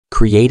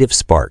Creative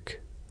Spark,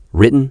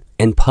 written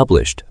and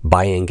published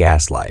by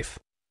Life.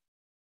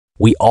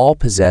 We all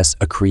possess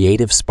a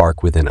creative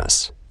spark within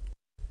us,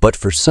 but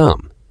for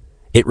some,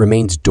 it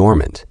remains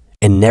dormant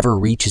and never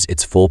reaches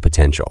its full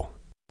potential.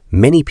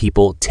 Many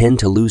people tend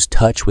to lose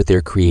touch with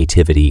their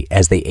creativity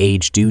as they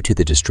age due to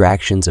the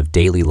distractions of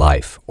daily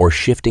life or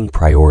shifting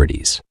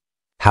priorities.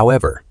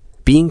 However,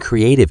 being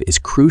creative is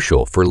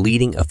crucial for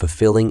leading a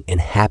fulfilling and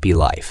happy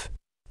life.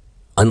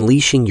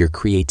 Unleashing your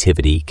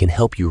creativity can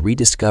help you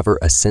rediscover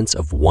a sense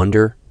of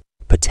wonder,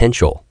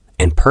 potential,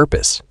 and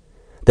purpose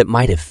that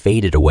might have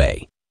faded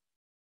away.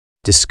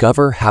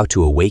 Discover how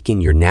to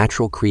awaken your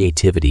natural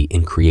creativity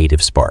in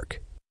Creative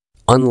Spark.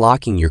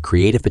 Unlocking your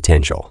creative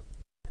potential.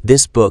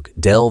 This book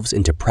delves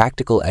into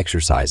practical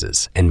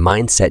exercises and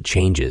mindset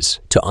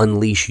changes to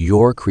unleash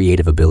your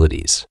creative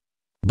abilities.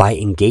 By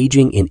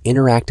engaging in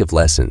interactive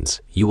lessons,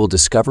 you will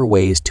discover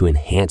ways to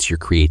enhance your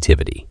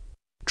creativity,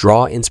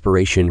 draw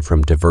inspiration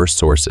from diverse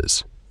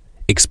sources,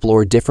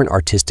 explore different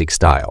artistic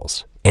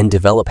styles, and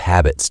develop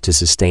habits to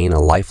sustain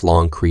a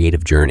lifelong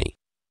creative journey.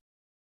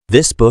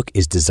 This book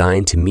is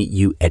designed to meet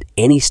you at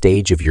any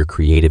stage of your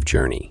creative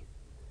journey.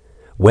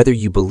 Whether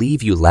you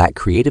believe you lack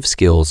creative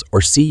skills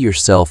or see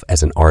yourself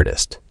as an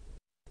artist,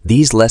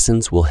 these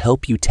lessons will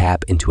help you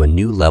tap into a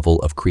new level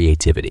of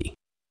creativity.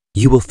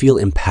 You will feel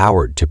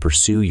empowered to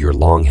pursue your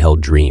long-held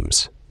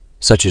dreams,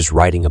 such as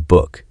writing a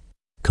book,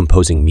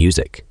 composing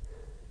music,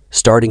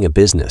 starting a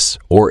business,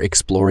 or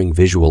exploring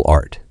visual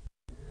art.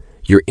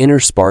 Your inner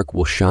spark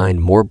will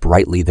shine more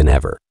brightly than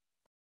ever.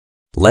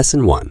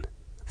 Lesson 1.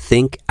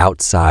 Think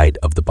outside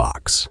of the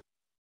box.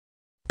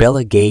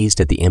 Bella gazed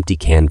at the empty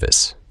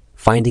canvas,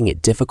 finding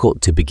it difficult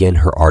to begin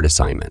her art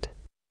assignment.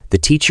 The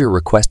teacher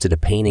requested a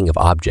painting of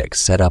objects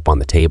set up on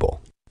the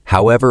table.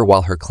 However,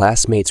 while her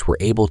classmates were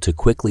able to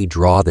quickly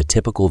draw the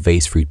typical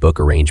vase-free book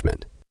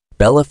arrangement,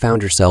 Bella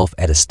found herself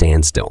at a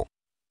standstill.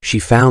 She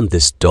found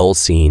this dull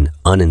scene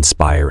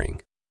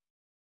uninspiring.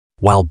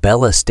 While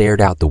Bella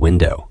stared out the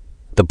window,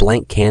 the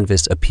blank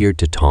canvas appeared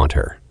to taunt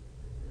her.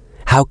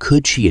 How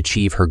could she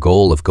achieve her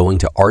goal of going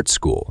to art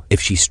school if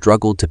she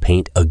struggled to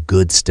paint a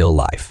good still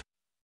life?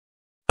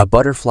 A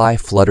butterfly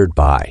fluttered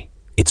by,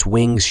 its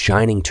wings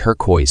shining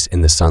turquoise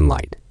in the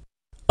sunlight.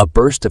 A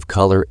burst of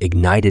color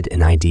ignited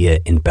an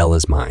idea in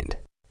Bella's mind.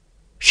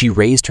 She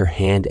raised her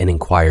hand and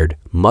inquired,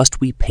 "Must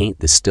we paint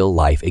the still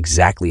life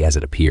exactly as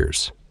it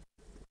appears?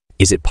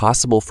 Is it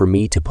possible for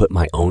me to put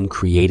my own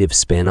creative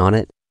spin on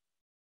it?"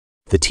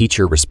 The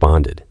teacher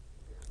responded,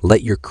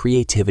 "Let your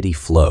creativity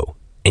flow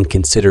and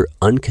consider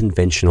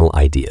unconventional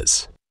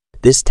ideas.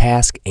 This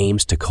task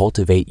aims to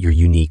cultivate your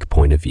unique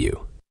point of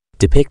view.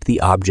 Depict the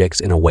objects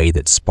in a way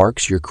that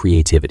sparks your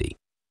creativity."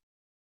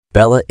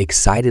 Bella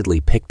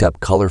excitedly picked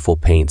up colorful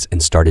paints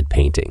and started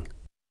painting.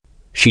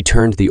 She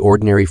turned the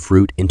ordinary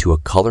fruit into a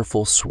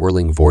colorful,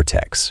 swirling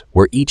vortex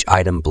where each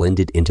item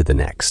blended into the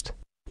next.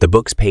 The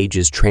book's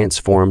pages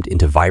transformed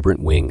into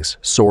vibrant wings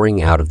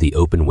soaring out of the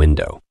open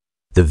window.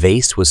 The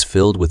vase was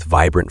filled with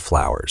vibrant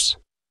flowers.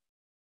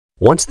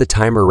 Once the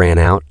timer ran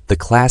out, the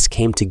class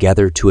came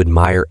together to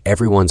admire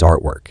everyone's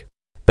artwork.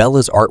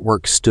 Bella's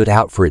artwork stood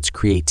out for its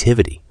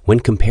creativity when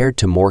compared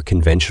to more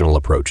conventional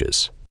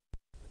approaches.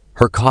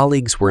 Her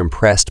colleagues were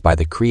impressed by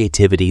the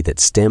creativity that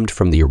stemmed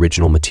from the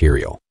original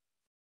material.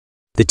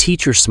 The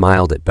teacher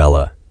smiled at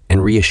Bella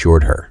and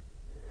reassured her,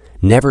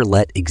 "Never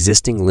let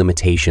existing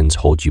limitations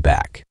hold you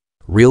back.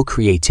 Real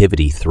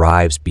creativity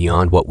thrives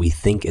beyond what we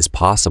think is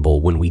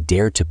possible when we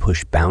dare to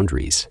push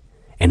boundaries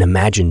and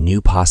imagine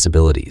new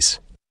possibilities."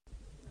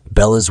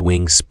 Bella's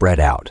wings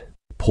spread out,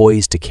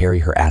 poised to carry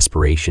her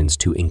aspirations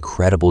to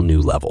incredible new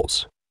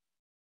levels.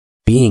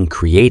 Being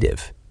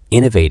creative,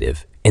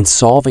 innovative, and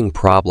solving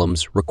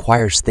problems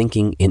requires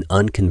thinking in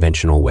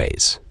unconventional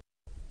ways.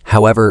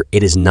 However,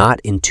 it is not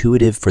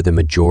intuitive for the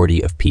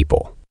majority of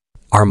people.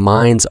 Our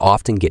minds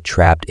often get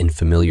trapped in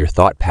familiar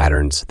thought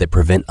patterns that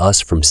prevent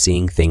us from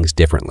seeing things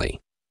differently.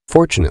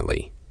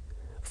 Fortunately,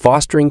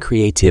 fostering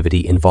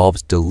creativity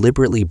involves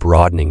deliberately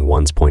broadening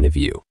one's point of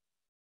view.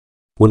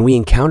 When we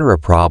encounter a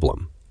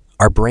problem,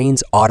 our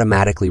brains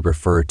automatically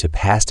refer to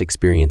past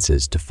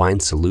experiences to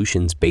find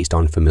solutions based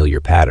on familiar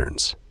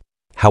patterns.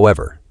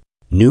 However,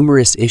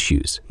 numerous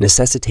issues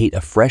necessitate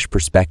a fresh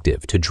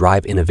perspective to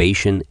drive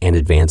innovation and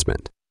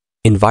advancement.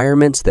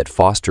 Environments that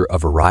foster a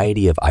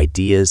variety of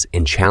ideas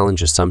and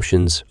challenge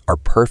assumptions are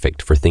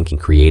perfect for thinking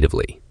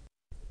creatively.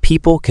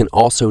 People can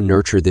also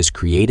nurture this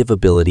creative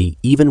ability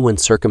even when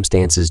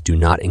circumstances do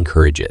not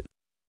encourage it.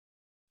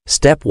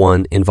 Step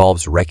 1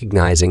 involves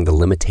recognizing the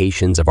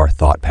limitations of our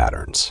thought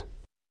patterns.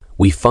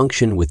 We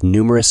function with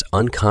numerous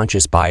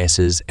unconscious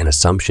biases and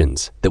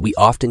assumptions that we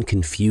often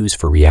confuse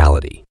for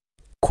reality.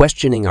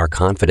 Questioning our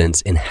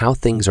confidence in how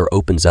things are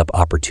opens up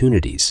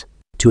opportunities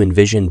to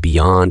envision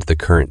beyond the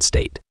current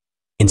state.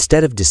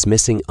 Instead of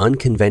dismissing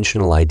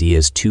unconventional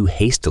ideas too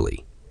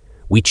hastily,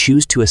 we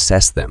choose to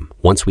assess them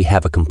once we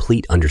have a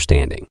complete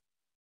understanding.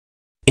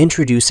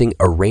 Introducing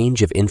a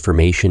range of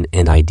information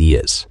and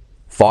ideas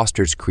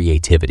fosters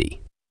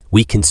creativity.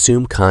 We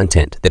consume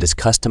content that is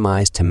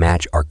customized to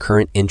match our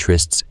current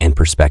interests and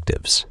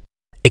perspectives.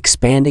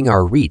 Expanding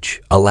our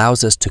reach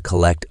allows us to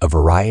collect a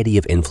variety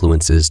of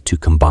influences to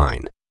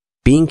combine.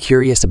 Being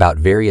curious about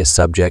various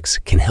subjects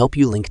can help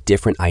you link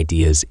different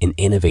ideas in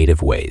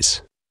innovative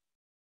ways.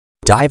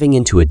 Diving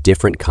into a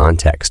different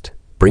context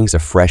brings a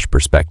fresh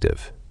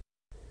perspective.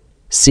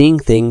 Seeing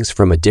things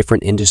from a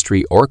different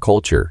industry or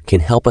culture can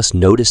help us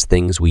notice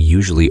things we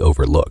usually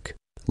overlook.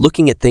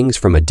 Looking at things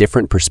from a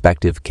different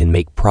perspective can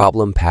make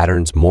problem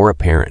patterns more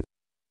apparent.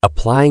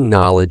 Applying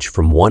knowledge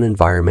from one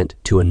environment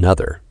to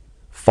another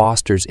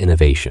fosters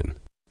innovation.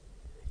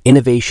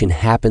 Innovation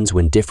happens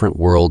when different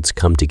worlds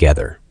come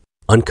together,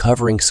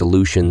 uncovering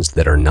solutions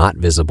that are not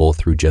visible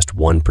through just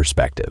one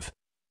perspective.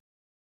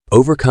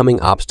 Overcoming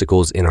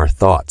obstacles in our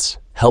thoughts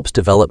helps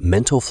develop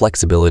mental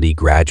flexibility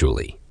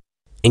gradually.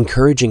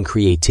 Encouraging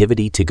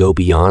creativity to go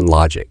beyond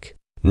logic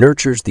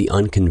nurtures the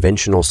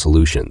unconventional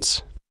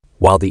solutions.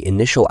 While the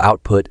initial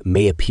output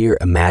may appear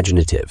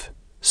imaginative,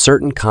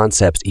 certain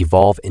concepts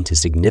evolve into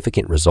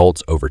significant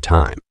results over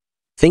time.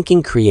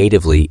 Thinking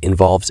creatively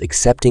involves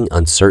accepting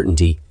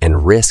uncertainty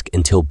and risk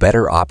until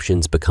better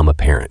options become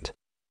apparent.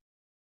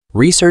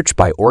 Research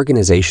by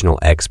organizational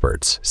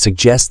experts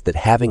suggests that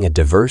having a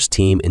diverse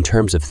team in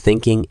terms of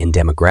thinking and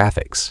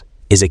demographics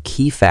is a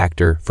key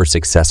factor for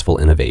successful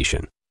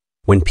innovation.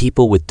 When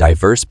people with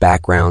diverse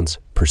backgrounds,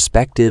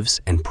 perspectives,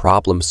 and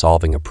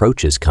problem-solving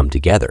approaches come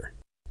together,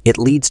 it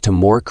leads to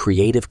more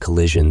creative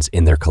collisions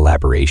in their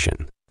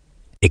collaboration.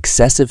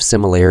 Excessive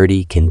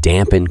similarity can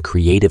dampen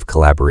creative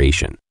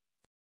collaboration.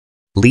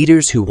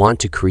 Leaders who want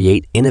to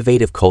create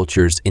innovative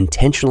cultures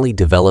intentionally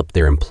develop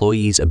their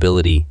employees'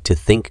 ability to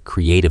think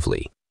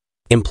creatively.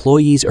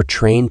 Employees are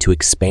trained to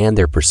expand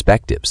their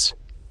perspectives,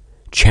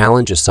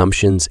 challenge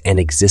assumptions and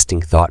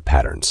existing thought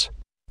patterns,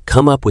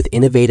 come up with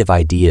innovative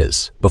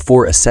ideas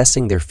before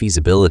assessing their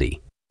feasibility,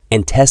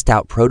 and test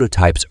out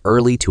prototypes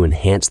early to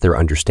enhance their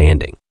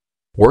understanding.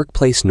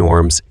 Workplace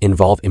norms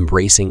involve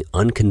embracing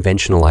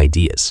unconventional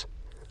ideas,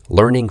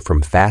 learning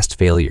from fast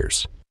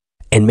failures,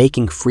 and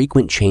making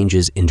frequent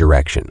changes in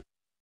direction.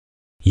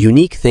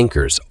 Unique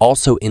thinkers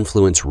also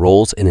influence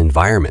roles and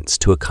environments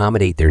to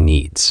accommodate their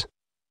needs.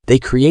 They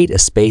create a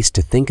space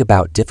to think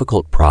about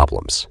difficult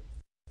problems,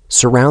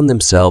 surround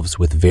themselves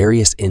with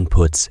various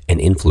inputs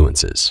and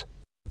influences,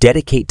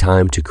 dedicate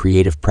time to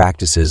creative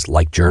practices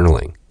like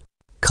journaling,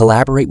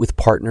 collaborate with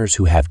partners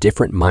who have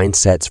different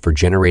mindsets for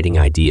generating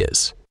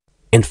ideas,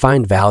 and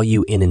find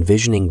value in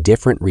envisioning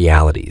different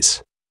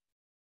realities.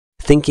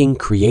 Thinking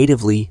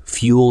creatively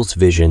fuels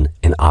vision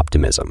and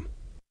optimism.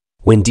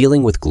 When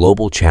dealing with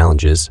global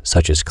challenges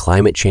such as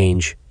climate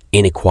change,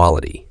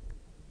 inequality,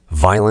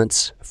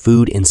 violence,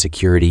 food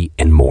insecurity,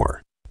 and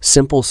more,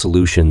 simple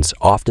solutions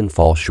often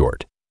fall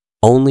short.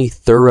 Only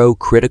thorough,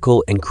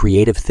 critical, and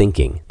creative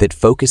thinking that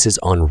focuses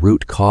on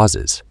root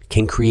causes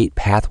can create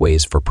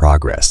pathways for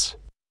progress.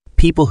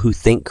 People who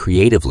think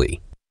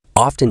creatively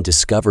often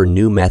discover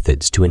new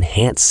methods to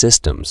enhance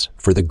systems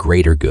for the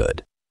greater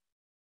good.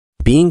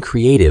 Being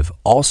creative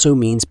also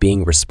means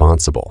being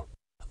responsible.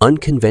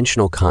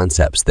 Unconventional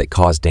concepts that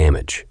cause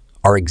damage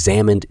are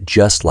examined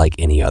just like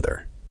any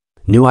other.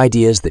 New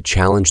ideas that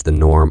challenge the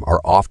norm are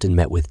often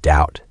met with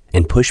doubt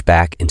and pushed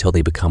back until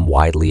they become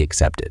widely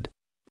accepted.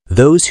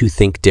 Those who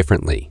think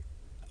differently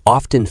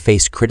often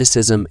face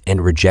criticism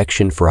and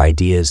rejection for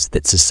ideas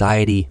that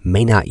society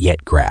may not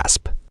yet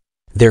grasp.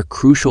 Their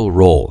crucial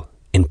role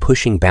in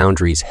pushing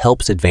boundaries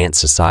helps advance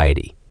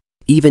society,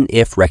 even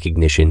if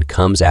recognition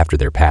comes after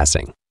their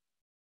passing.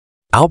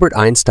 Albert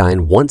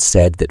Einstein once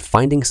said that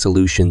finding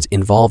solutions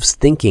involves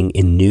thinking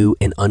in new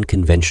and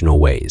unconventional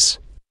ways.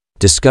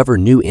 Discover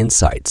new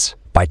insights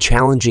by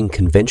challenging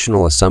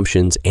conventional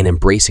assumptions and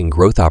embracing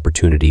growth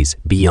opportunities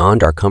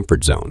beyond our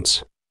comfort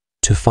zones.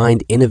 To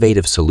find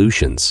innovative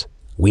solutions,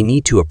 we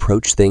need to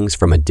approach things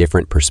from a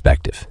different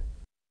perspective.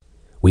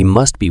 We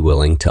must be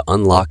willing to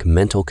unlock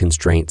mental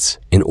constraints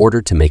in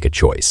order to make a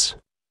choice.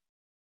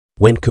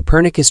 When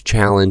Copernicus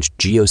challenged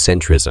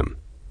geocentrism,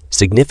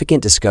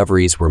 significant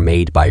discoveries were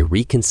made by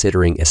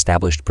reconsidering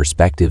established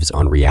perspectives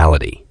on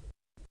reality.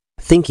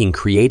 Thinking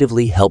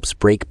creatively helps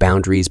break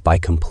boundaries by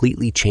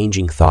completely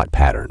changing thought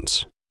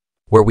patterns.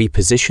 Where we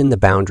position the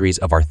boundaries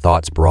of our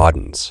thoughts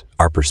broadens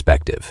our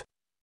perspective.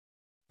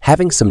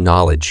 Having some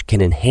knowledge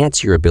can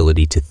enhance your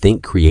ability to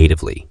think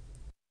creatively.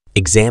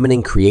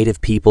 Examining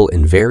creative people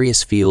in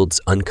various fields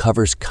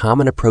uncovers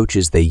common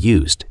approaches they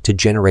used to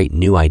generate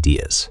new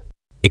ideas.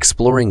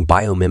 Exploring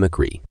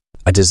biomimicry,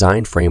 a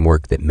design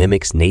framework that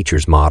mimics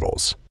nature's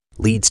models,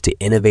 leads to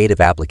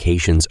innovative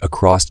applications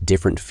across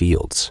different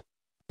fields.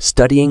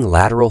 Studying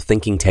lateral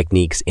thinking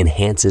techniques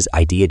enhances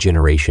idea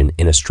generation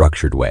in a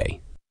structured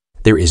way.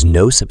 There is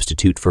no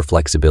substitute for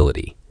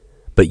flexibility,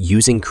 but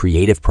using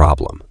creative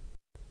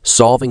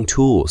problem-solving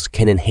tools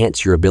can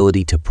enhance your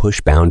ability to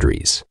push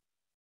boundaries.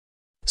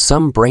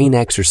 Some brain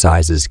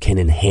exercises can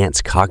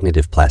enhance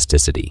cognitive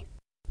plasticity,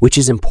 which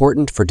is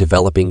important for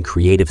developing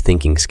creative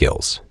thinking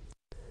skills.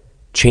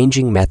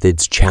 Changing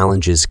methods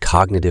challenges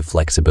cognitive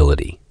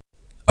flexibility.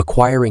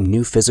 Acquiring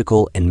new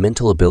physical and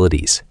mental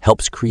abilities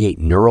helps create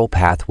neural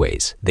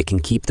pathways that can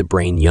keep the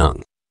brain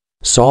young.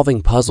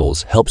 Solving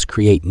puzzles helps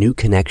create new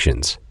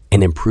connections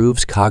and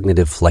improves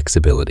cognitive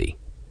flexibility.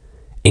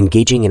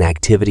 Engaging in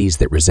activities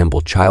that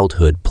resemble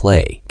childhood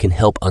play can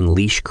help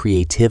unleash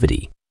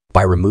creativity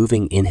by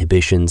removing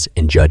inhibitions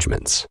and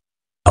judgments.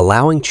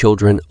 Allowing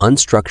children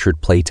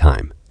unstructured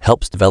playtime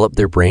helps develop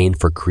their brain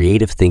for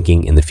creative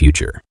thinking in the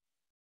future.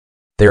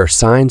 There are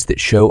signs that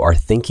show our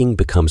thinking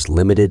becomes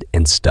limited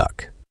and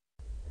stuck.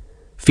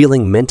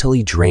 Feeling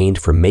mentally drained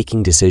from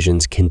making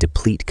decisions can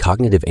deplete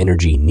cognitive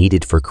energy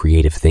needed for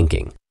creative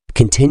thinking.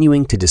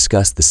 Continuing to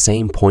discuss the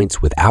same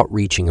points without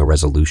reaching a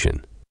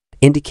resolution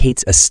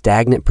indicates a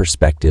stagnant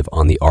perspective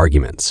on the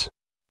arguments.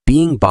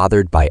 Being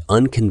bothered by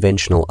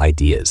unconventional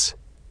ideas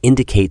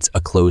indicates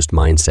a closed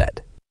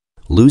mindset.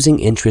 Losing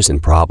interest in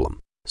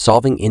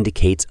problem-solving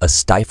indicates a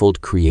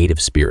stifled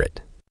creative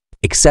spirit.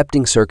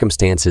 Accepting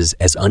circumstances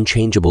as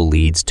unchangeable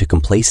leads to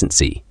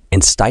complacency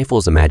and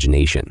stifles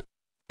imagination.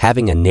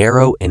 Having a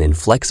narrow and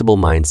inflexible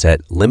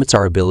mindset limits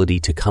our ability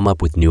to come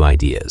up with new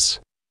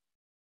ideas.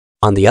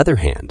 On the other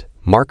hand,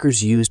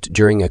 markers used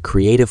during a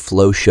creative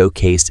flow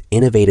showcase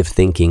innovative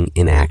thinking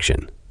in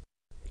action.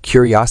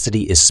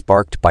 Curiosity is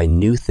sparked by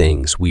new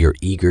things we are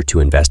eager to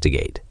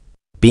investigate.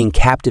 Being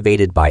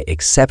captivated by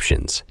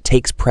exceptions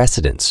takes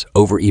precedence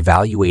over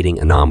evaluating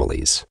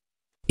anomalies.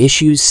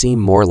 Issues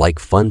seem more like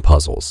fun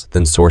puzzles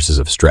than sources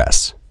of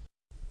stress.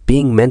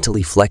 Being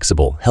mentally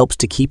flexible helps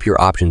to keep your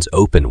options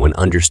open when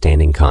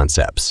understanding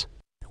concepts.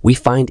 We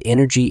find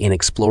energy in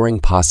exploring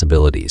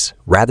possibilities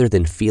rather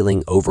than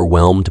feeling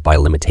overwhelmed by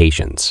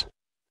limitations.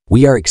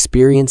 We are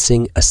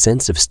experiencing a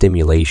sense of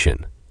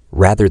stimulation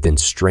rather than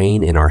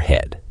strain in our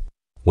head.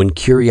 When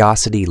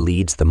curiosity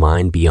leads the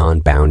mind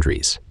beyond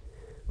boundaries,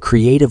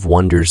 creative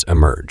wonders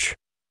emerge.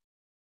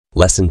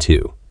 Lesson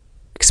 2.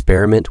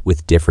 Experiment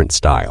with different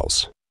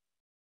styles.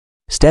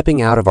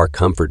 Stepping out of our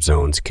comfort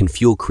zones can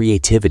fuel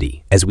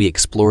creativity as we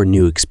explore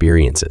new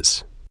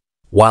experiences.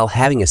 While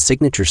having a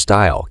signature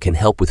style can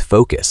help with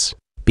focus,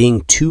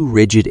 being too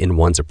rigid in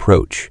one's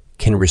approach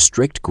can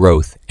restrict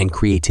growth and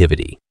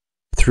creativity.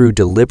 Through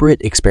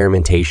deliberate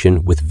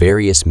experimentation with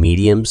various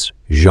mediums,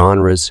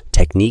 genres,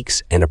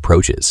 techniques, and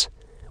approaches,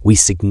 we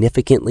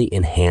significantly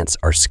enhance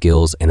our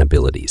skills and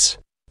abilities.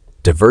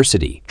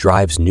 Diversity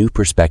drives new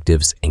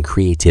perspectives and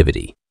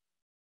creativity.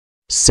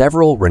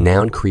 Several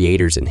renowned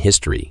creators in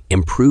history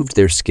improved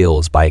their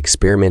skills by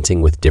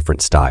experimenting with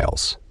different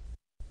styles.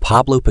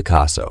 Pablo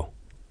Picasso.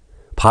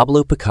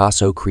 Pablo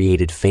Picasso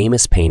created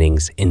famous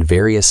paintings in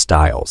various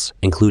styles,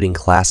 including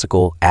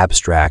classical,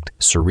 abstract,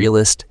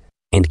 surrealist,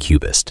 and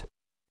cubist.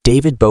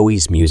 David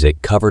Bowie's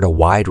music covered a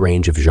wide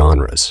range of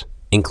genres,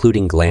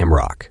 including glam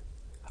rock,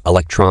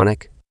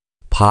 electronic,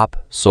 pop,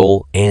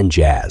 soul, and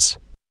jazz,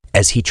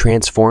 as he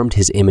transformed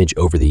his image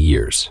over the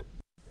years.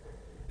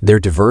 Their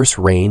diverse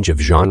range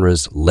of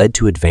genres led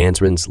to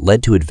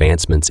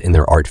advancements in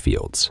their art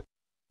fields.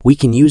 We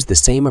can use the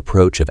same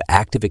approach of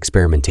active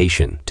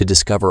experimentation to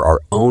discover our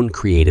own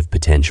creative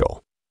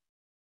potential.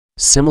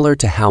 Similar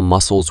to how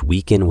muscles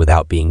weaken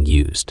without being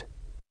used,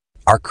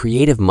 our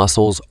creative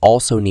muscles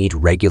also need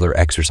regular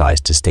exercise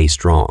to stay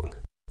strong.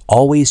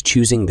 Always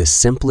choosing the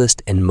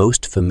simplest and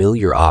most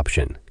familiar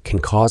option can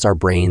cause our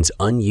brain's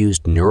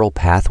unused neural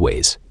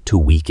pathways to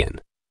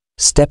weaken.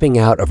 Stepping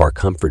out of our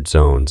comfort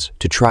zones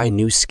to try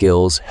new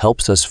skills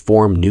helps us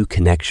form new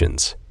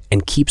connections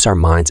and keeps our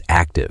minds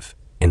active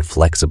and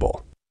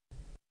flexible.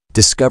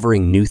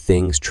 Discovering new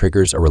things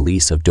triggers a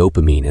release of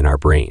dopamine in our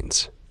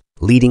brains,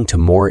 leading to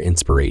more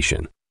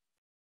inspiration.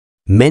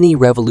 Many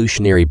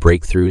revolutionary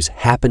breakthroughs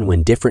happen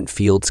when different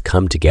fields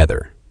come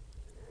together.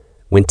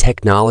 When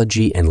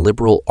technology and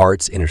liberal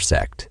arts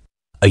intersect,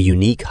 a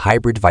unique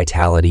hybrid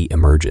vitality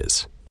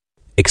emerges.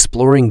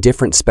 Exploring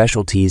different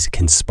specialties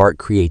can spark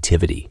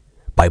creativity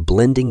by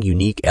blending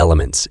unique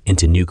elements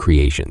into new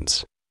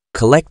creations.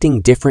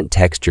 Collecting different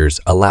textures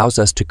allows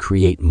us to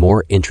create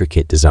more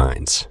intricate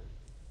designs.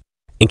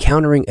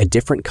 Encountering a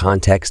different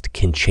context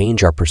can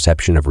change our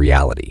perception of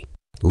reality,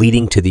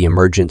 leading to the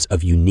emergence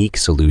of unique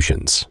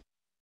solutions.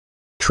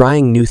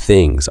 Trying new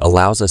things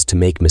allows us to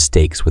make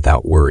mistakes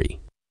without worry.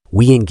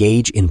 We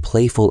engage in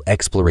playful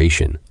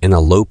exploration in a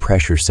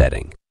low-pressure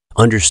setting,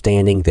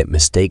 understanding that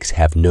mistakes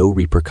have no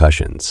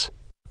repercussions,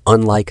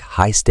 unlike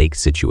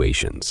high-stakes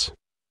situations.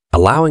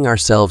 Allowing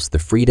ourselves the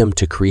freedom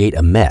to create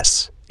a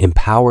mess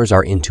empowers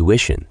our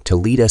intuition to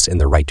lead us in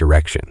the right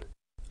direction.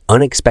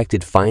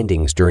 Unexpected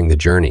findings during the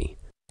journey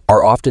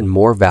are often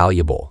more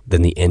valuable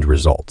than the end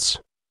results.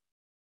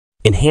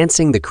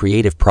 Enhancing the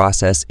creative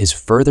process is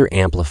further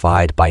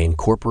amplified by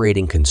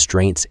incorporating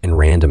constraints and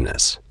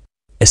randomness.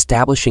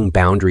 Establishing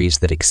boundaries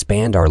that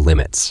expand our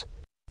limits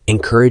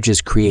encourages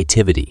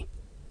creativity,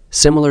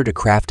 similar to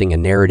crafting a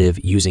narrative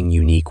using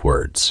unique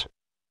words.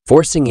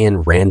 Forcing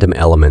in random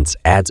elements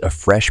adds a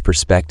fresh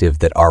perspective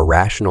that our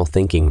rational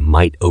thinking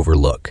might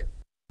overlook.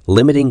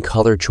 Limiting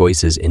color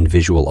choices in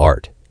visual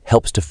art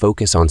helps to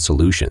focus on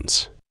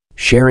solutions.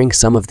 Sharing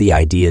some of the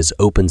ideas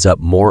opens up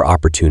more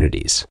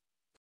opportunities.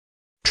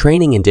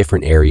 Training in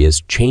different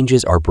areas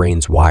changes our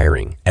brain's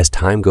wiring as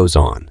time goes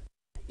on,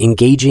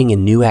 Engaging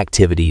in new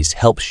activities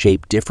helps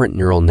shape different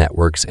neural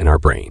networks in our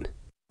brain.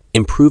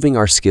 Improving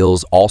our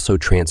skills also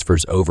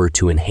transfers over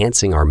to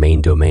enhancing our main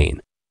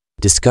domain.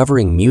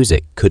 Discovering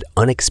music could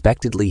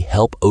unexpectedly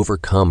help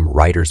overcome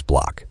writer's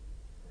block.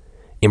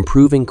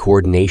 Improving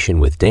coordination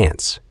with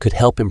dance could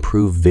help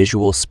improve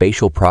visual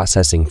spatial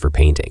processing for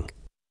painting.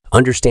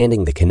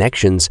 Understanding the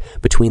connections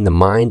between the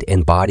mind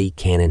and body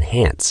can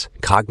enhance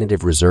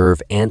cognitive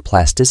reserve and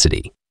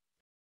plasticity.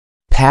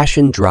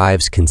 Passion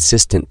drives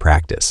consistent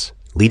practice,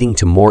 leading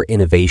to more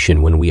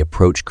innovation when we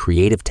approach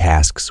creative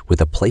tasks with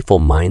a playful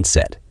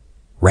mindset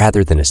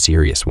rather than a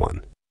serious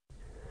one.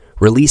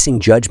 Releasing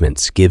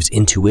judgments gives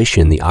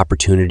intuition the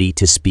opportunity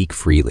to speak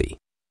freely.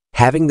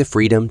 Having the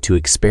freedom to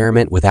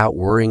experiment without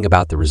worrying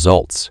about the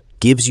results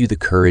gives you the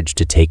courage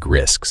to take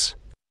risks.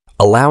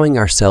 Allowing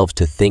ourselves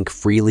to think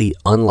freely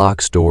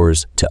unlocks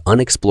doors to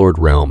unexplored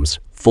realms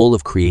full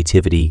of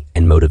creativity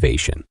and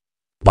motivation.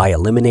 By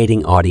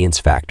eliminating audience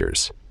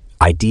factors,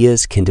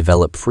 ideas can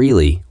develop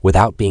freely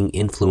without being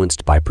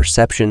influenced by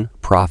perception,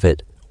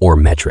 profit, or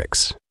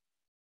metrics.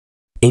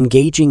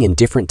 Engaging in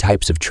different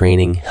types of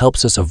training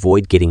helps us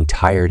avoid getting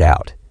tired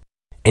out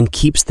and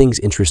keeps things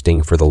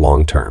interesting for the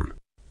long term.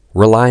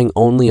 Relying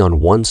only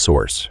on one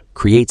source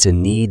creates a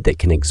need that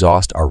can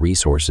exhaust our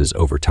resources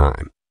over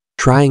time.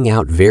 Trying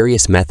out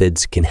various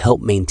methods can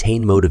help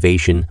maintain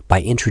motivation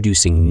by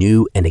introducing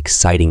new and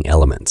exciting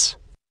elements.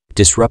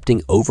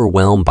 Disrupting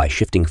overwhelm by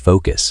shifting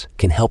focus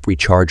can help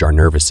recharge our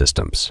nervous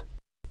systems.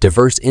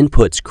 Diverse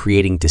inputs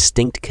creating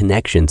distinct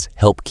connections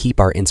help keep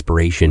our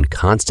inspiration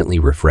constantly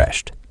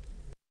refreshed.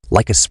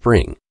 Like a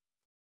spring,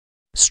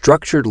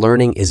 structured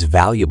learning is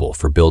valuable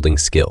for building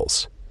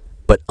skills,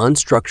 but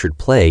unstructured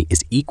play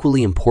is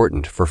equally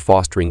important for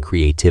fostering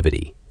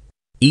creativity.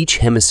 Each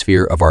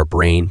hemisphere of our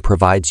brain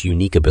provides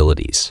unique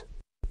abilities.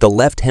 The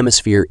left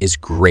hemisphere is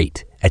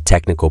great at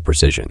technical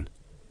precision,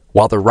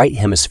 while the right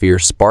hemisphere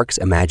sparks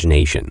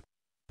imagination.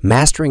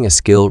 Mastering a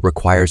skill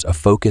requires a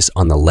focus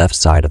on the left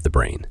side of the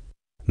brain.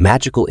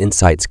 Magical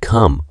insights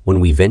come when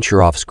we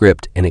venture off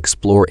script and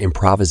explore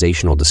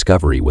improvisational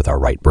discovery with our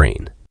right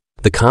brain.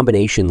 The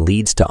combination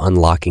leads to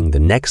unlocking the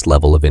next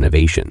level of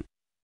innovation.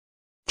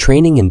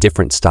 Training in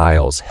different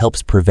styles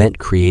helps prevent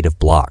creative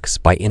blocks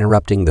by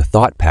interrupting the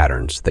thought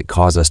patterns that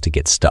cause us to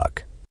get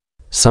stuck.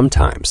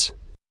 Sometimes,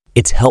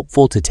 it's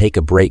helpful to take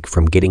a break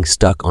from getting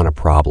stuck on a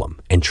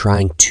problem and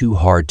trying too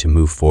hard to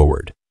move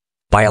forward.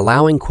 By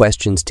allowing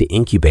questions to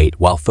incubate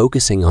while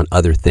focusing on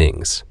other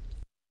things,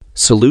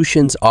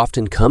 solutions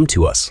often come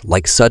to us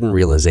like sudden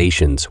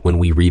realizations when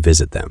we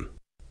revisit them.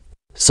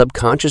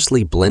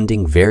 Subconsciously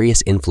blending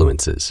various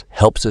influences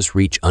helps us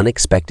reach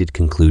unexpected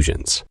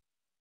conclusions.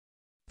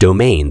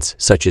 Domains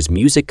such as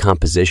music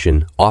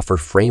composition offer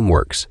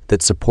frameworks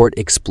that support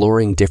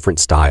exploring different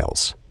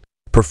styles.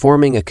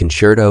 Performing a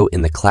concerto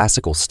in the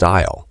classical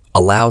style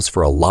allows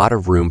for a lot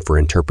of room for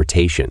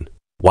interpretation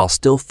while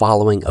still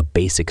following a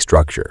basic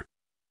structure.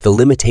 The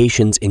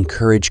limitations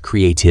encourage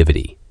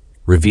creativity,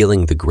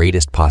 revealing the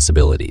greatest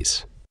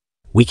possibilities.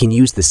 We can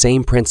use the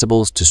same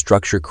principles to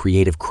structure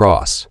creative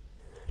cross,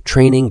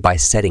 training by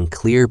setting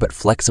clear but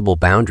flexible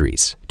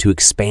boundaries to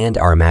expand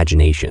our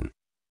imagination.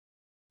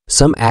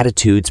 Some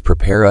attitudes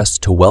prepare us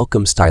to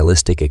welcome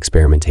stylistic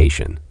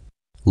experimentation.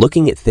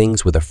 Looking at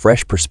things with a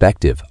fresh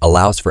perspective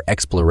allows for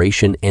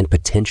exploration and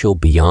potential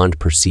beyond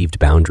perceived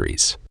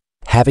boundaries.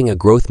 Having a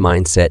growth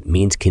mindset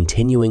means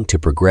continuing to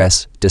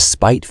progress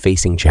despite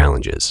facing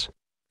challenges.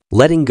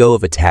 Letting go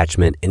of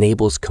attachment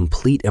enables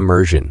complete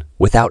immersion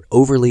without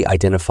overly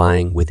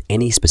identifying with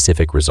any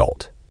specific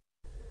result.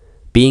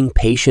 Being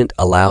patient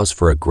allows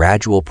for a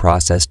gradual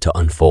process to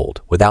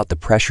unfold without the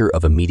pressure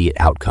of immediate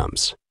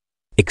outcomes.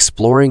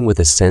 Exploring with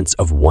a sense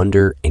of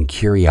wonder and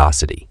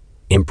curiosity,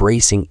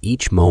 embracing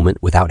each moment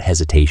without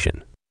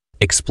hesitation.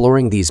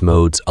 Exploring these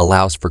modes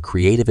allows for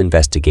creative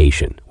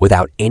investigation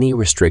without any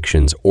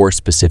restrictions or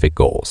specific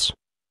goals.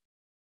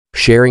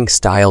 Sharing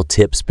style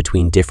tips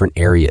between different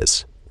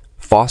areas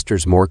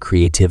fosters more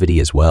creativity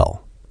as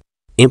well.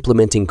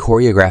 Implementing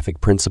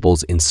choreographic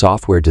principles in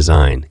software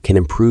design can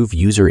improve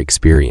user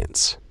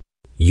experience.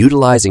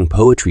 Utilizing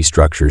poetry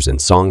structures in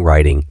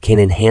songwriting can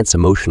enhance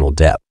emotional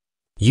depth.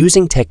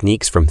 Using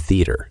techniques from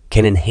theater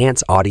can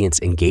enhance audience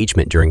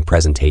engagement during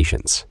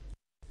presentations.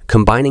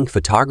 Combining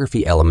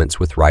photography elements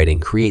with writing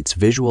creates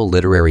visual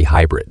literary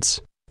hybrids.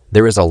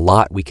 There is a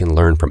lot we can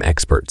learn from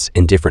experts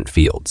in different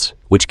fields,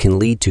 which can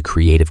lead to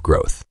creative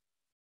growth.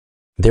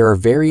 There are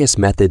various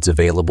methods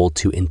available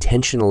to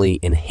intentionally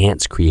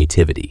enhance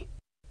creativity,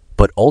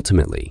 but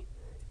ultimately,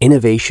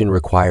 innovation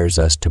requires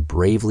us to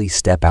bravely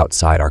step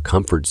outside our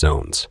comfort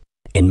zones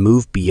and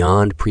move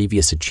beyond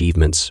previous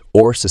achievements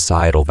or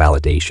societal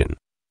validation.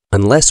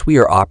 Unless we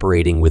are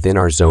operating within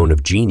our zone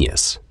of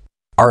genius,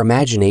 our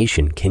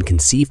imagination can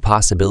conceive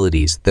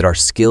possibilities that our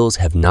skills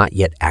have not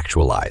yet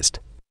actualized,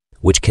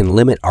 which can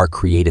limit our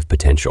creative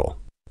potential.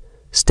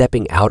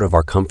 Stepping out of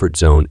our comfort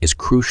zone is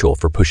crucial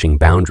for pushing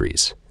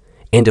boundaries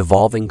and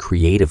evolving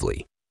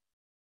creatively.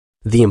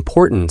 The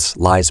importance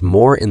lies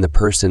more in the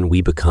person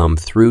we become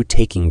through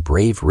taking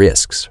brave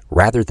risks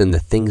rather than the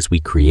things we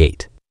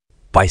create.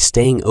 by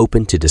staying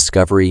open to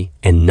discovery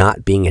and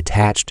not being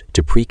attached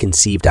to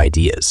preconceived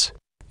ideas.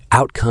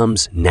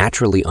 Outcomes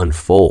naturally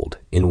unfold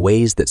in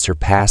ways that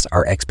surpass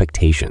our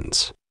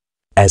expectations.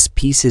 As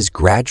pieces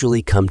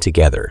gradually come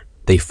together,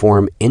 they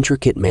form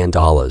intricate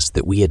mandalas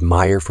that we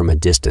admire from a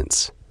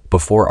distance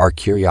before our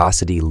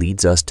curiosity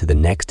leads us to the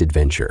next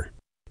adventure.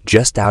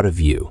 Just out of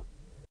view.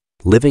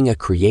 Living a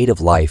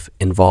creative life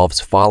involves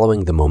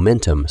following the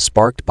momentum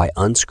sparked by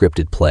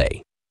unscripted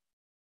play.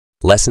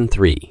 Lesson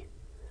 3.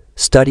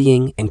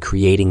 Studying and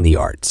creating the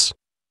arts.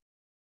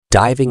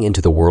 Diving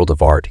into the world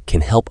of art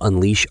can help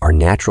unleash our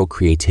natural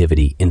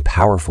creativity in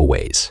powerful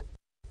ways.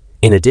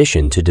 In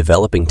addition to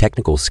developing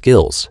technical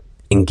skills,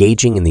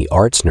 engaging in the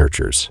arts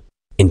nurtures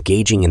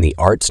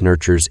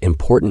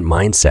important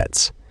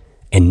mindsets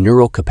and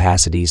neural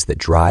capacities that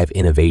drive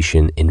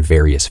innovation in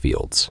various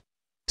fields.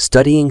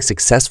 Studying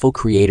successful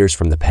creators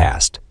from the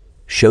past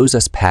shows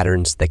us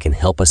patterns that can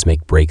help us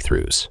make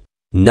breakthroughs.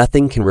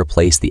 Nothing can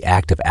replace the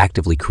act of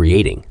actively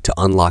creating to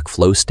unlock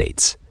flow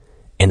states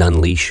and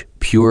unleash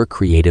pure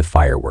creative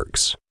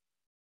fireworks.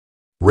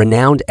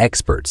 Renowned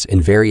experts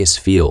in various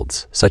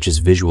fields such as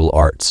visual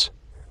arts,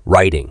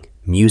 writing,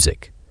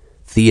 music,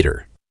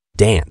 theater,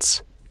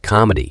 dance,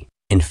 comedy,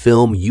 and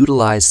film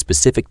utilize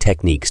specific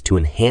techniques to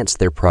enhance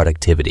their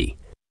productivity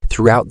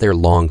throughout their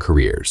long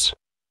careers.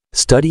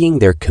 Studying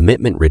their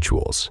commitment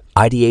rituals,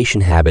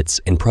 ideation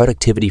habits, and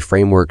productivity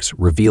frameworks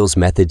reveals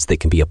methods that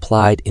can be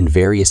applied in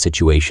various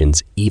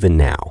situations even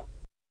now.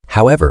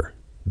 However,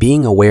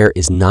 being aware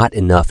is not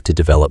enough to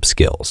develop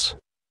skills.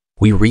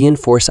 We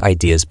reinforce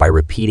ideas by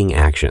repeating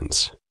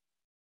actions.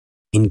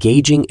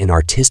 Engaging in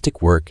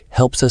artistic work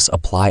helps us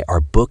apply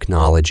our book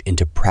knowledge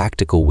into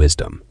practical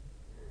wisdom.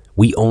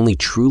 We only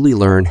truly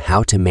learn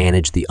how to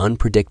manage the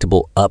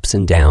unpredictable ups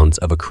and downs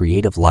of a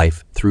creative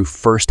life through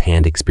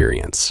first-hand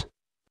experience.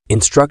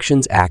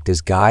 Instructions act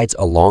as guides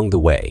along the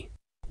way,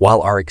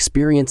 while our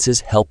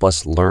experiences help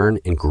us learn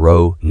and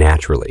grow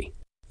naturally.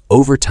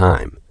 Over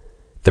time,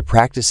 the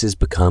practices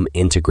become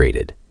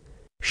integrated,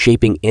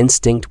 shaping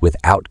instinct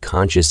without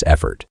conscious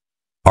effort.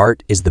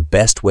 Art is the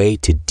best way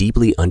to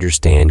deeply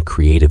understand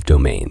creative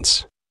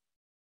domains.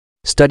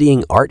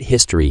 Studying art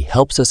history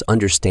helps us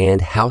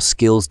understand how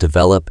skills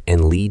develop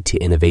and lead to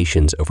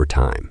innovations over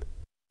time.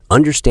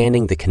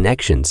 Understanding the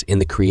connections in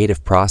the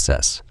creative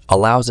process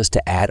allows us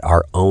to add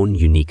our own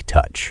unique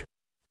touch.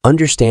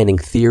 Understanding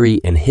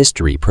theory and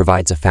history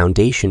provides a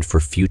foundation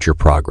for future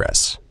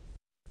progress.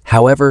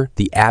 However,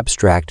 the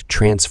abstract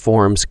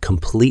transforms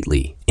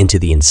completely into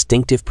the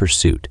instinctive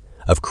pursuit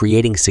of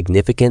creating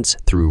significance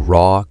through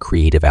raw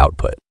creative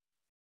output.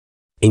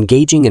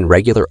 Engaging in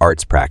regular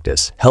arts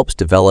practice helps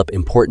develop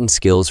important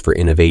skills for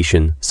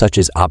innovation such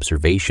as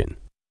observation,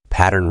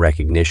 pattern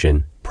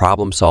recognition,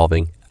 problem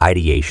solving,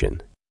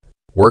 ideation,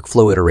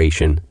 workflow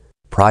iteration,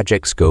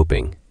 project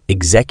scoping,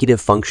 executive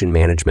function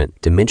management,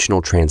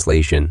 dimensional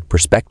translation,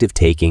 perspective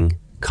taking,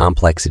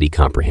 complexity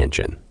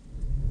comprehension.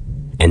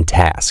 And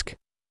task.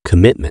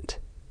 Commitment.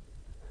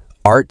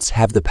 Arts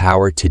have the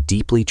power to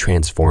deeply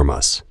transform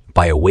us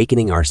by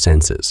awakening our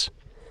senses,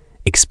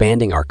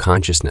 expanding our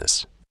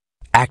consciousness,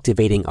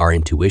 activating our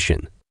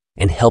intuition,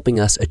 and helping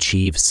us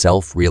achieve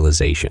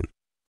self-realization.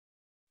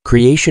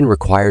 Creation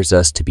requires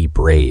us to be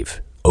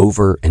brave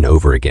over and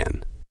over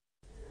again.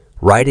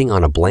 Writing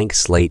on a blank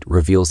slate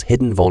reveals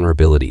hidden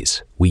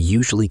vulnerabilities we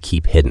usually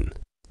keep hidden.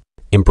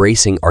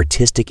 Embracing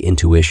artistic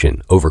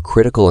intuition over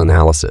critical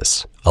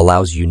analysis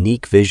allows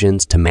unique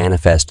visions to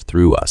manifest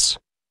through us.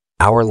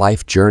 Our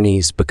life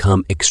journeys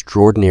become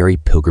extraordinary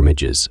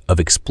pilgrimages of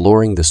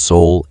exploring the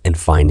soul and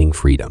finding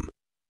freedom.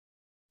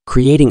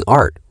 Creating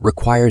art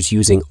requires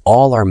using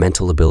all our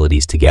mental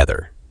abilities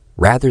together,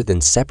 rather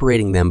than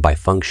separating them by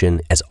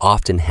function as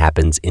often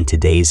happens in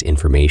today's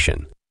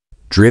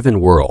information-driven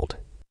world.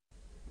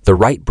 The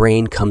right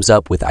brain comes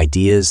up with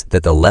ideas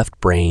that the left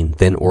brain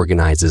then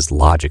organizes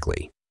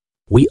logically.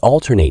 We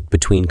alternate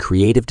between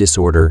creative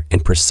disorder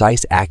and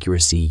precise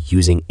accuracy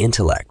using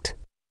intellect,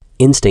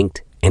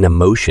 instinct, and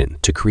emotion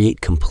to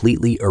create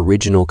completely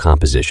original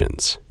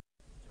compositions.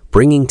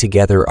 Bringing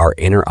together our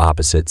inner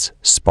opposites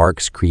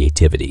sparks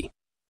creativity.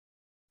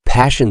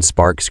 Passion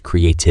sparks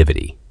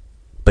creativity,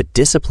 but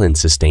discipline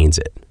sustains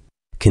it.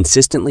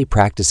 Consistently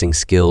practicing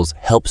skills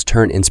helps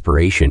turn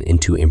inspiration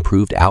into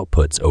improved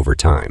outputs over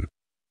time.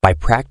 By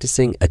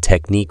practicing a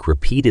technique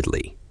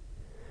repeatedly,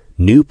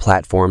 new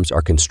platforms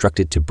are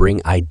constructed to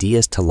bring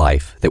ideas to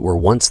life that were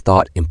once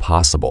thought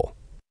impossible,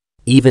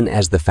 even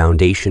as the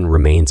foundation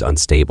remains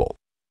unstable.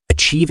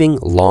 Achieving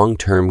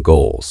long-term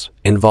goals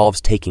involves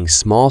taking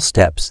small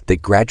steps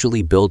that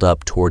gradually build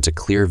up towards a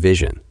clear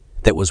vision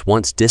that was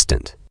once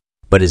distant,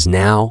 but is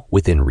now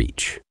within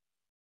reach.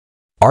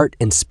 Art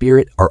and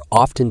spirit are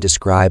often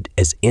described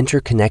as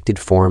interconnected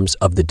forms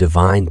of the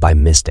divine by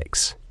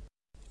mystics.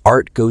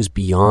 Art goes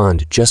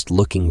beyond just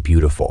looking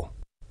beautiful.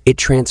 It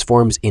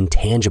transforms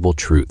intangible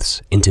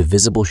truths into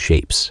visible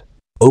shapes,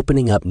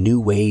 opening up new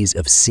ways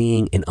of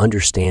seeing and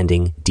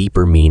understanding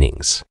deeper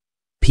meanings.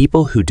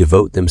 People who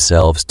devote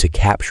themselves to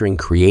capturing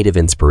creative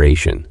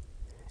inspiration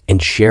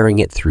and sharing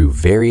it through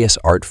various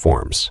art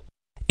forms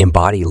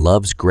embody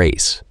love's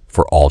grace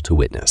for all to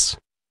witness.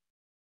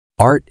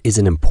 Art is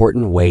an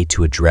important way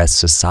to address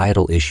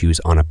societal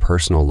issues on a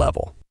personal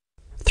level.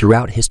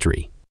 Throughout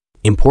history,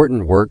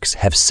 important works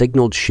have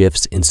signaled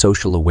shifts in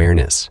social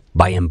awareness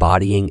by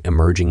embodying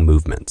emerging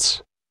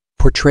movements.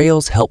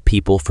 Portrayals help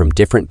people from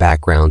different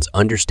backgrounds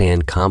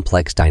understand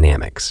complex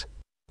dynamics.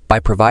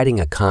 By providing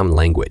a common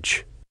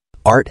language,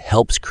 art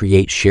helps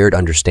create shared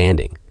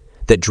understanding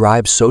that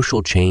drives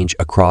social change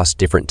across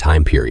different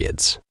time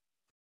periods.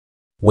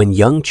 When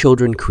young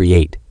children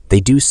create, they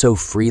do so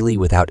freely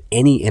without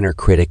any inner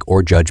critic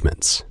or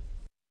judgments.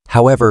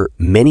 However,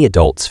 many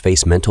adults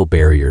face mental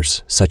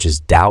barriers such as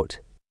doubt,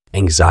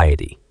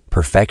 anxiety,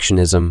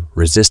 perfectionism,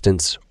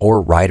 resistance,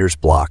 or writer's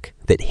block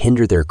that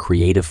hinder their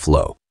creative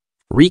flow.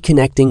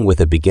 Reconnecting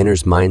with a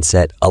beginner's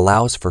mindset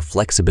allows for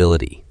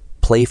flexibility,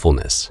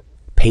 playfulness,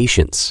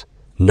 patience,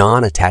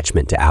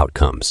 non-attachment to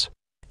outcomes,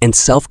 and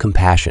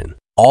self-compassion,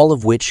 all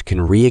of which can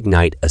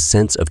reignite a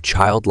sense of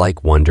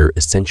childlike wonder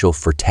essential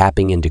for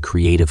tapping into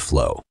creative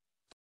flow.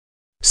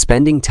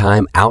 Spending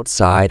time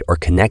outside or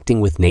connecting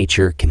with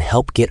nature can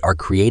help get our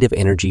creative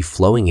energy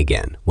flowing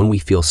again when we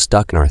feel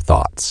stuck in our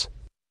thoughts.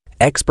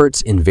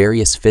 Experts in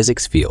various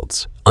physics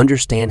fields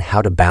understand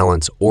how to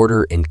balance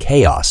order and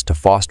chaos to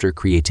foster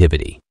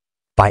creativity.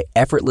 By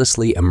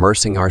effortlessly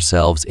immersing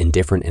ourselves in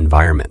different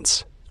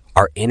environments,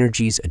 our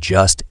energies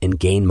adjust and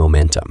gain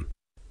momentum.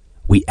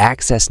 We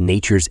access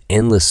nature's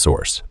endless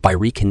source by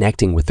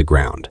reconnecting with the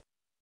ground.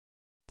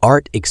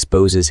 Art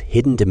exposes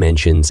hidden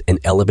dimensions and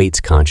elevates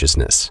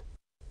consciousness,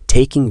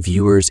 taking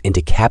viewers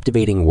into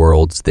captivating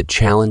worlds that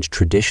challenge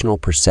traditional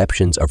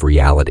perceptions of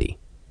reality.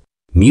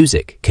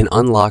 Music can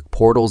unlock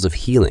portals of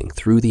healing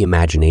through the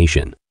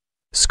imagination.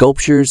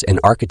 Sculptures and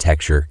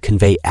architecture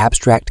convey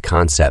abstract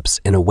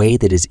concepts in a way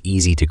that is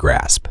easy to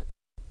grasp.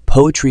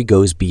 Poetry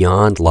goes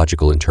beyond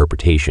logical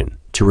interpretation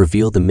to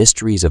reveal the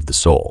mysteries of the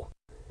soul.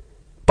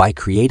 By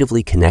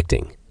creatively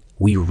connecting,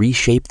 we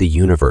reshape the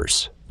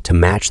universe to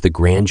match the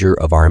grandeur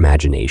of our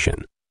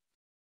imagination.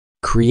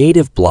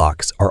 Creative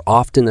blocks are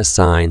often a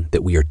sign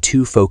that we are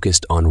too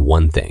focused on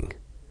one thing.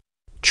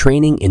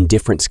 Training in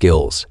different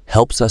skills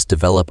helps us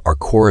develop our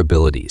core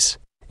abilities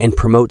and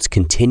promotes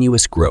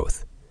continuous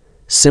growth,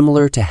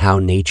 similar to how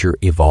nature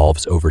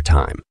evolves over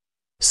time.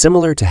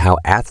 Similar to how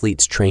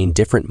athletes train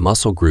different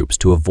muscle groups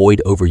to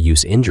avoid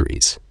overuse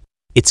injuries,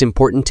 it's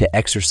important to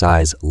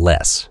exercise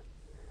less,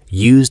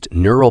 use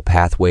neural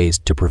pathways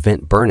to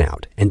prevent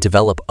burnout, and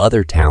develop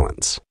other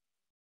talents.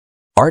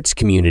 Arts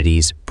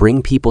communities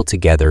bring people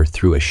together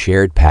through a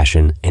shared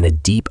passion and a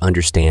deep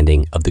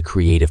understanding of the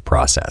creative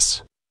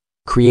process.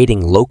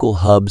 Creating local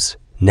hubs,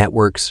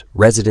 networks,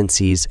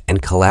 residencies,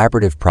 and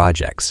collaborative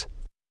projects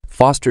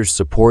fosters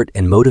support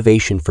and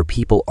motivation for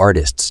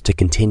artists to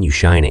continue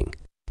shining,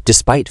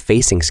 despite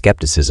facing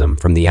skepticism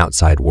from the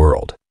outside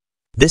world.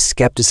 This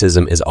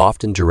skepticism is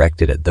often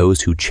directed at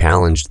those who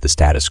challenged the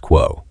status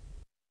quo,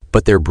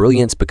 but their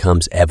brilliance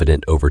becomes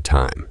evident over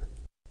time.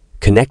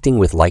 Connecting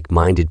with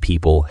like-minded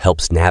people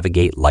helps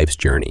navigate life's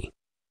journey.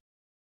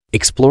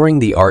 Exploring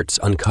the arts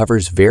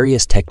uncovers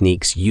various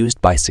techniques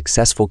used by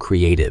successful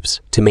creatives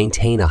to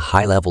maintain a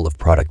high level of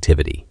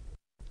productivity,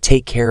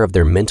 take care of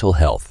their mental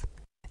health,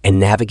 and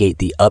navigate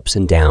the ups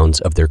and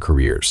downs of their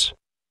careers.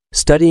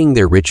 Studying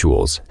their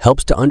rituals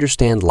helps to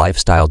understand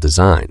lifestyle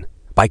design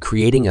by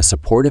creating a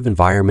supportive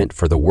environment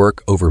for the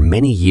work over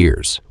many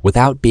years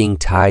without being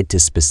tied to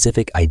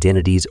specific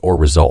identities or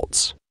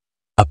results.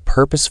 A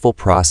purposeful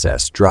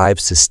process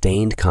drives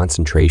sustained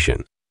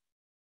concentration.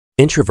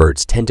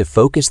 Introverts tend to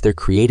focus their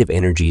creative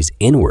energies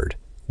inward,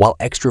 while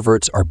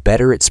extroverts are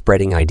better at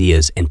spreading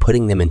ideas and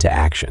putting them into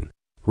action.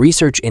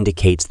 Research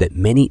indicates that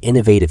many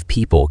innovative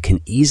people can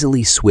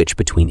easily switch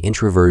between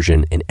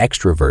introversion and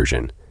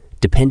extroversion,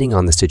 depending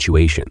on the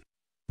situation.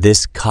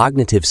 This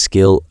cognitive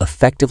skill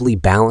effectively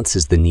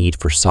balances the need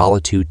for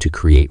solitude to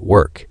create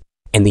work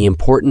and the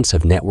importance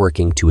of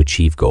networking to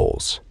achieve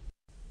goals.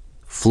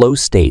 Flow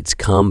states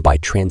come by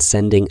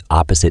transcending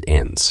opposite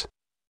ends.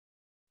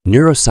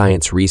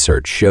 Neuroscience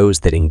research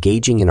shows that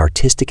engaging in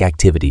artistic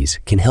activities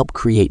can help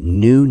create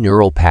new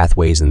neural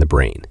pathways in the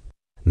brain,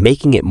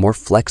 making it more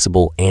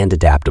flexible and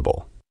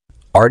adaptable.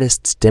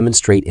 Artists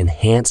demonstrate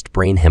enhanced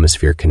brain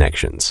hemisphere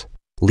connections,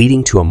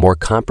 leading to a more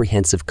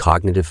comprehensive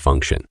cognitive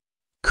function.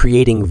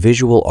 Creating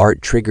visual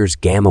art triggers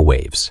gamma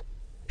waves,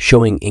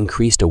 showing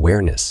increased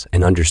awareness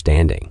and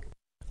understanding.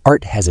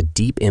 Art has a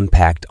deep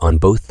impact on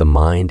both the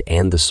mind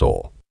and the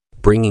soul,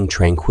 bringing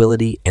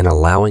tranquility and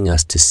allowing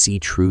us to see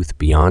truth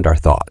beyond our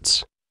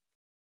thoughts.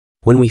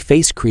 When we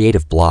face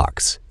creative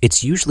blocks,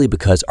 it's usually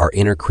because our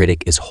inner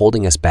critic is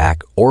holding us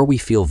back or we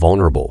feel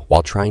vulnerable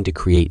while trying to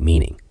create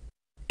meaning.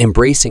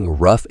 Embracing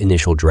rough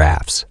initial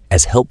drafts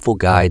as helpful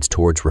guides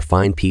towards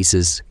refined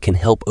pieces can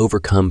help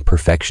overcome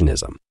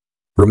perfectionism.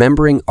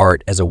 Remembering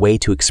art as a way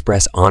to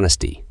express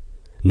honesty,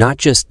 not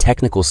just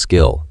technical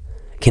skill,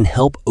 can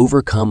help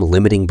overcome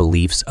limiting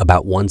beliefs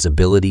about one's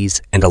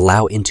abilities and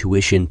allow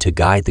intuition to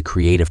guide the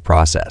creative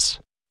process.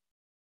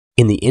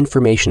 In the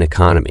information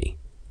economy,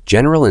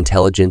 general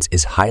intelligence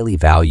is highly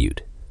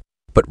valued.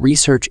 But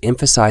research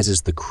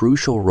emphasizes the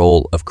crucial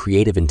role of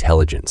creative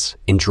intelligence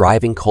in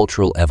driving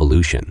cultural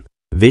evolution.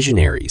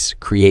 Visionaries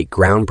create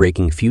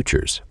groundbreaking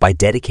futures by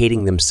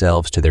dedicating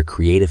themselves to their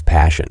creative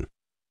passion.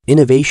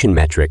 Innovation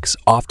metrics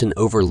often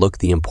overlook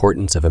the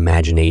importance of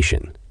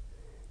imagination,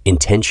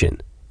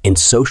 intention, and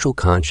social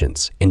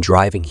conscience in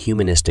driving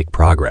humanistic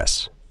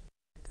progress.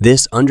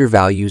 This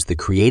undervalues the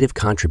creative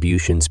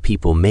contributions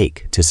people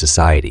make to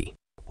society,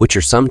 which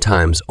are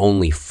sometimes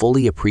only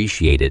fully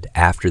appreciated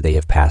after they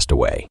have passed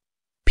away.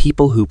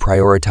 People who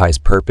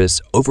prioritize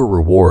purpose over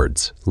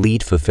rewards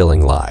lead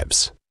fulfilling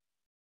lives.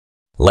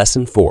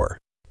 Lesson 4.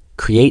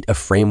 Create a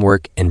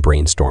framework and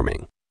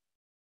brainstorming.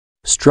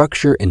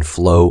 Structure and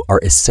flow are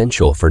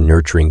essential for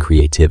nurturing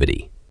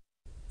creativity.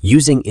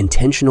 Using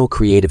intentional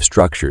creative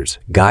structures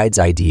guides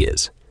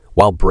ideas,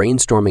 while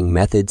brainstorming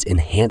methods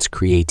enhance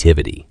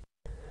creativity.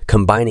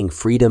 Combining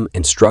freedom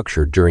and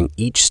structure during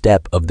each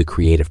step of the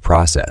creative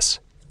process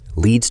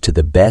leads to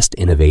the best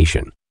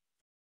innovation.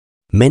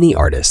 Many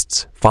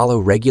artists follow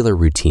regular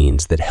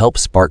routines that help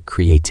spark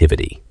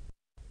creativity.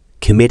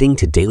 Committing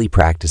to daily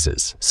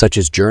practices, such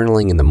as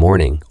journaling in the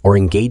morning or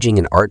engaging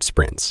in art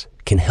sprints,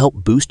 can help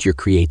boost your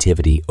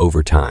creativity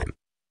over time.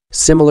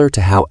 Similar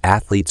to how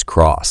athletes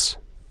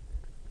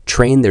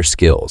train their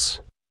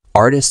skills,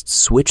 artists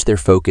switch their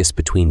focus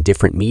between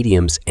different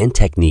mediums and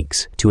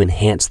techniques to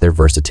enhance their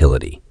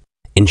versatility,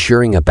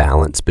 ensuring a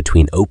balance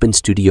between open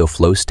studio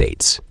flow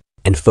states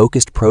and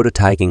focused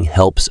prototyping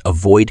helps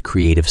avoid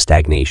creative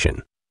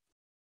stagnation.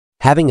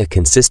 Having a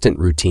consistent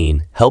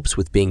routine helps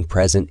with being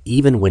present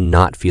even when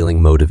not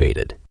feeling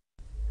motivated.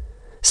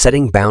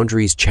 Setting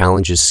boundaries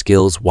challenges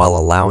skills while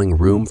allowing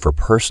room for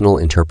personal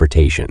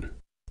interpretation.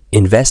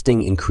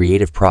 Investing in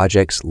creative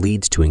projects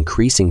leads to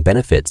increasing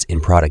benefits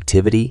in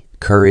productivity,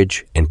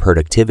 courage, and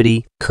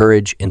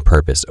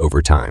purpose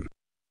over time.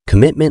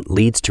 Commitment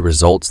leads to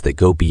results that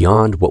go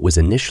beyond what was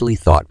initially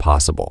thought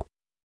possible.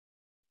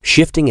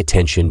 Shifting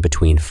attention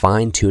between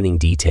fine-tuning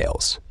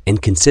details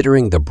and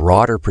considering the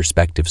broader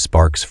perspective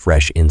sparks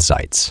fresh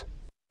insights.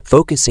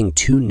 Focusing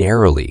too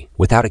narrowly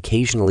without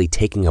occasionally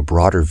taking a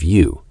broader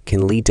view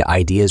can lead to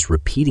ideas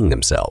repeating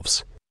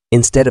themselves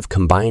instead of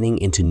combining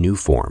into new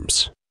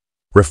forms.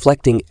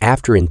 Reflecting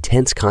after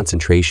intense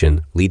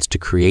concentration leads to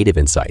creative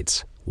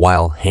insights,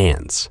 while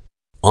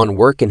hands-on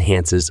work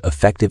enhances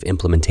effective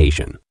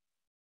implementation.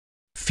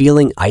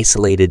 Feeling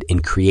isolated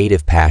in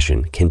creative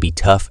passion can be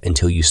tough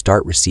until you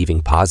start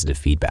receiving positive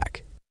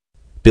feedback.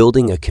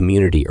 Building a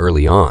community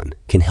early on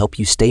can help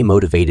you stay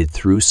motivated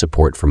through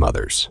support from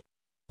others.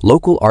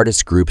 Local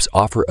artist groups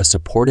offer a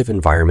supportive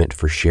environment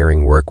for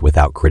sharing work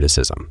without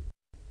criticism.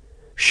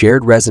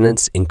 Shared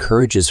resonance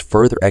encourages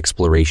further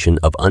exploration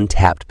of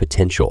untapped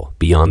potential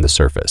beyond the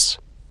surface.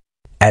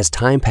 As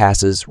time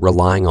passes,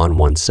 relying on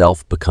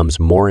oneself becomes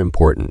more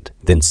important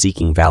than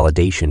seeking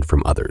validation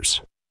from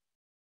others.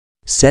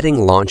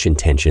 Setting launch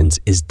intentions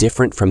is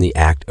different from the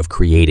act of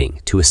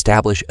creating to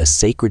establish a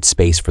sacred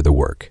space for the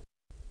work.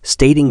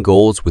 Stating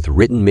goals with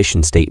written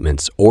mission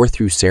statements or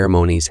through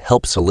ceremonies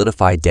helps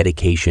solidify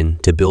dedication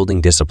to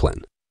building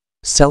discipline.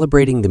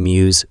 Celebrating the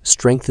muse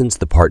strengthens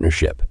the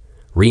partnership,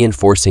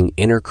 reinforcing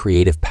inner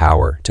creative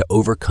power to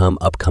overcome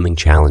upcoming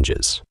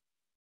challenges.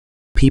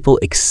 People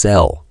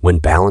excel when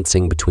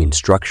balancing between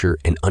structure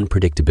and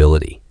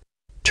unpredictability,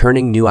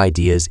 turning new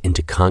ideas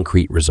into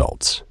concrete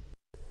results.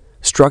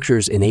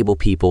 Structures enable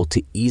people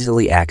to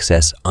easily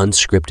access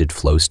unscripted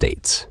flow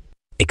states.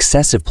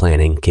 Excessive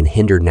planning can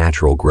hinder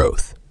natural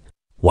growth,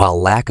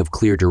 while lack of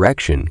clear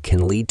direction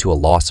can lead to a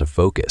loss of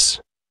focus.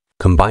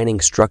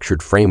 Combining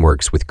structured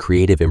frameworks with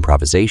creative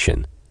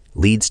improvisation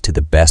leads to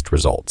the best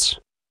results.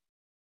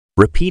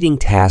 Repeating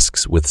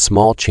tasks with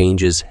small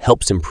changes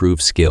helps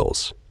improve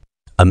skills,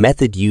 a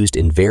method used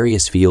in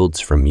various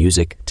fields from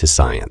music to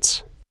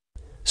science.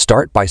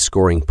 Start by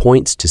scoring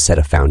points to set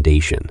a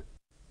foundation.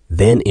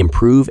 Then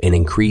improve and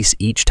increase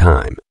each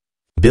time.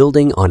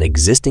 Building on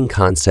existing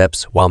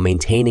concepts while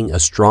maintaining a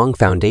strong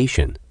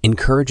foundation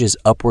encourages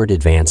upward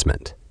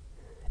advancement.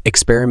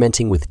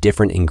 Experimenting with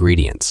different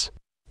ingredients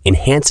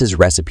enhances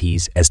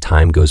recipes as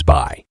time goes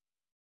by.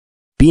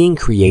 Being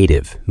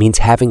creative means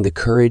having the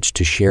courage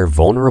to share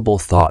vulnerable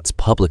thoughts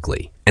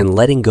publicly and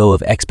letting go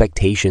of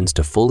expectations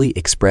to fully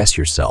express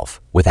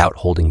yourself without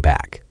holding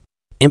back.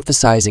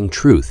 Emphasizing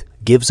truth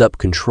gives up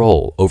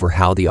control over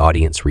how the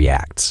audience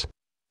reacts.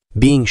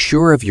 Being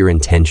sure of your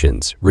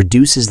intentions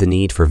reduces the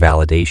need for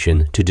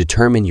validation to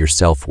determine your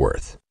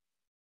self-worth.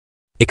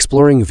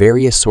 Exploring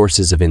various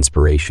sources of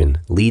inspiration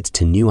leads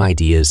to new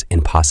ideas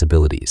and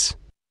possibilities.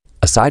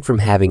 Aside from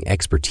having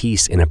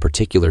expertise in a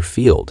particular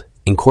field,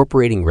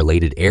 incorporating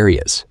related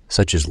areas,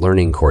 such as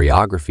learning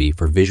choreography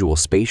for visual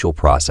spatial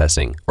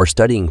processing or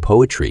studying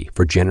poetry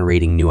for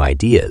generating new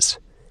ideas,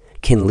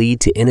 can lead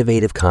to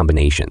innovative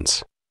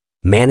combinations.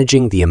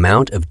 Managing the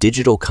amount of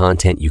digital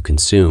content you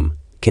consume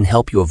can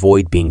help you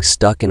avoid being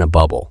stuck in a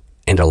bubble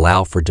and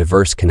allow for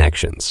diverse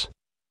connections.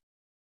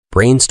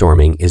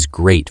 Brainstorming is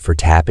great for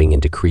tapping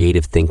into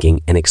creative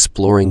thinking and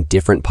exploring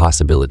different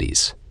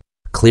possibilities.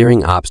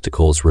 Clearing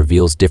obstacles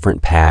reveals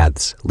different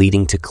paths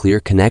leading to clear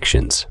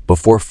connections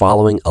before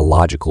following a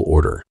logical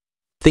order.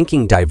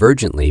 Thinking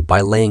divergently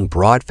by laying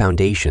broad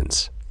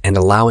foundations and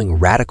allowing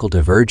radical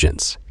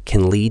divergence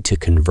can lead to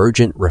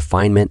convergent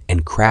refinement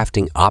and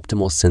crafting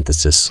optimal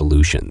synthesis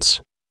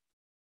solutions.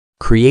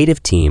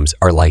 Creative teams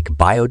are like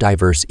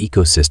biodiverse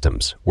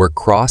ecosystems where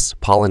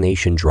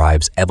cross-pollination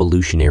drives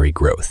evolutionary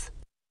growth.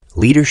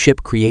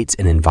 Leadership creates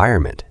an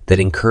environment that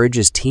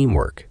encourages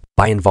teamwork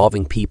by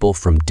involving people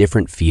from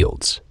different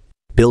fields,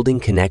 building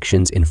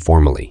connections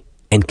informally,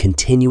 and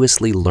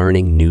continuously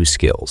learning new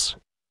skills.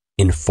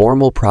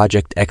 Informal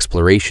project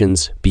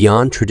explorations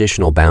beyond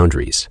traditional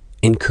boundaries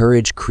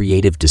encourage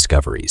creative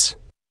discoveries.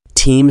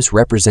 Teams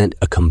represent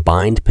a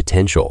combined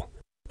potential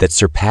that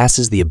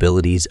surpasses the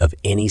abilities of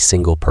any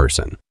single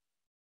person.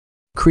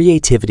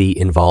 Creativity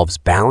involves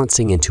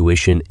balancing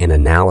intuition and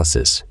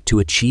analysis to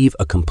achieve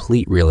a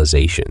complete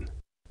realization.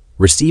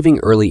 Receiving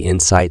early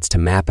insights to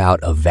map out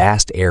a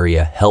vast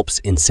area helps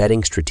in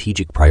setting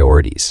strategic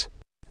priorities.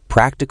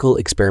 Practical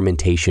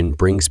experimentation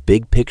brings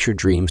big-picture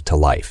dreams to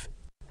life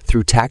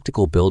through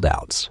tactical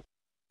build-outs.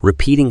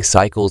 Repeating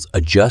cycles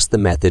adjust the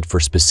method for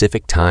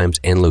specific times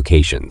and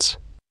locations.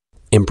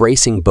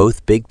 Embracing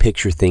both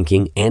big-picture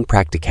thinking and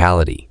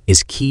practicality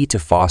is key to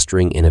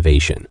fostering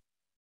innovation.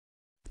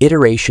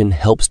 Iteration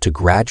helps to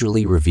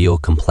gradually reveal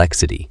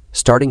complexity,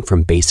 starting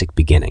from basic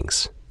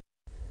beginnings.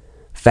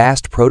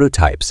 Fast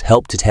prototypes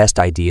help to test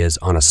ideas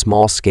on a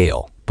small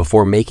scale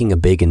before making a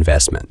big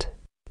investment.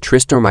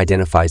 Tristorm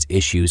identifies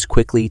issues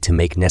quickly to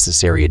make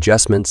necessary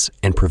adjustments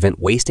and prevent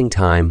wasting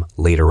time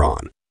later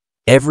on.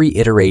 Every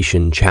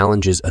iteration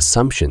challenges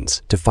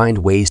assumptions to find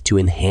ways to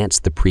enhance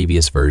the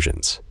previous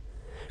versions.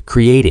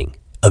 Creating,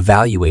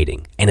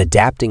 evaluating, and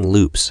adapting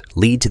loops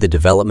lead to the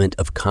development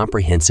of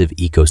comprehensive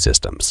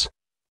ecosystems.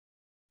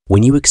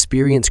 When you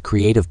experience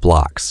creative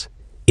blocks,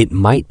 it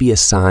might be a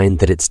sign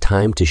that it's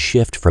time to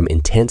shift from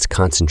intense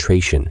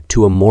concentration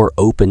to a more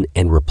open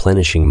and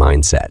replenishing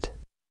mindset.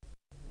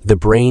 The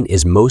brain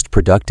is most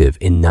productive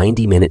in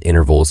 90-minute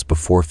intervals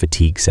before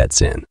fatigue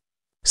sets in.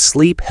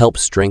 Sleep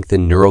helps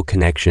strengthen neural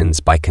connections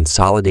by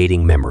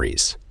consolidating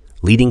memories,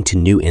 leading to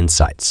new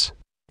insights.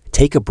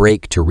 Take a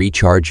break to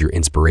recharge your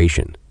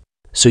inspiration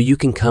so you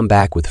can come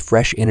back with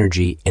fresh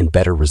energy and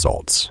better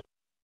results.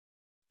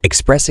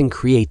 Expressing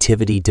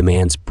creativity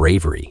demands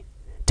bravery,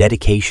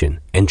 dedication,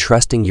 and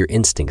trusting your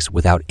instincts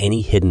without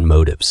any hidden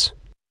motives.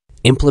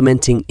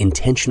 Implementing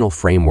intentional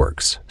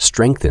frameworks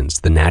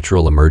strengthens the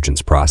natural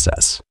emergence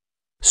process.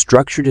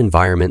 Structured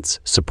environments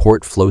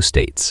support flow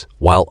states,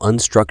 while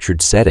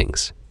unstructured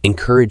settings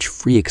encourage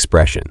free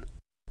expression.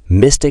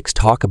 Mystics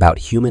talk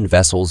about human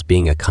vessels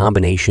being a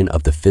combination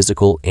of the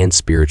physical and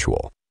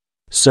spiritual.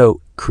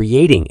 So,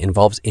 creating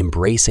involves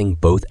embracing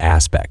both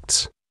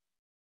aspects.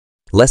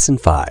 Lesson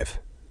 5.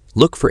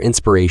 Look for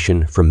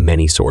inspiration from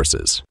many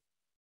sources.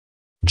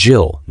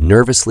 Jill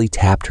nervously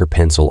tapped her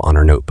pencil on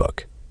her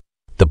notebook.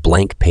 The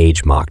blank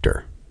page mocked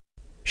her.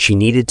 She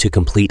needed to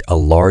complete a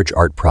large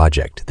art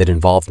project that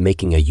involved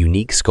making a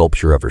unique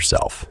sculpture of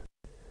herself.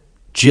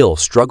 Jill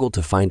struggled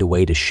to find a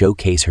way to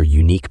showcase her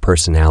unique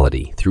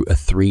personality through a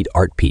 3D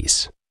art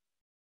piece.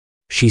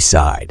 She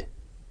sighed,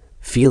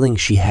 feeling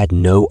she had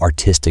no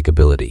artistic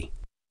ability.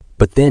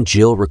 But then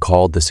Jill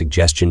recalled the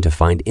suggestion to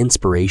find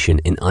inspiration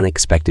in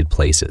unexpected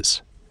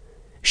places.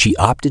 She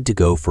opted to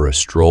go for a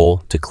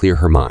stroll to clear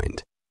her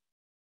mind.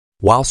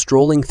 While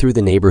strolling through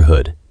the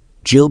neighborhood,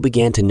 Jill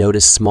began to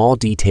notice small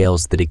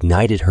details that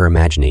ignited her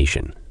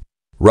imagination.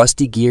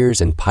 Rusty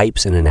gears and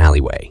pipes in an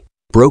alleyway,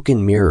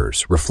 broken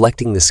mirrors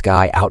reflecting the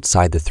sky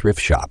outside the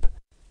thrift shop,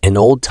 an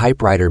old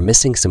typewriter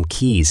missing some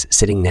keys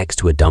sitting next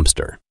to a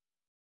dumpster.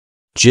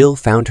 Jill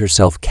found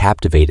herself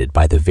captivated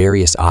by the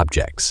various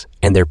objects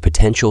and their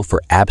potential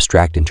for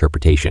abstract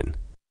interpretation.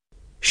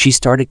 She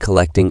started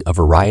collecting a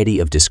variety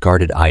of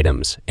discarded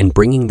items and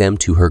bringing them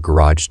to her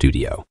garage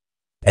studio.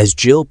 As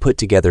Jill put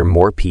together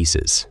more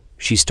pieces,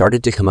 she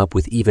started to come up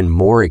with even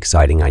more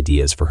exciting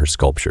ideas for her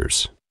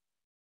sculptures.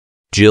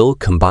 Jill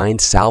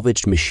combined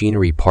salvaged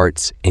machinery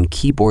parts and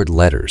keyboard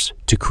letters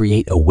to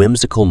create a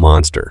whimsical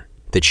monster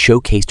that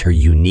showcased her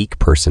unique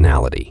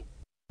personality.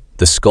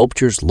 The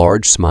sculpture's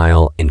large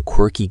smile and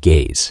quirky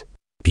gaze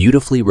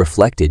beautifully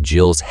reflected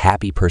Jill's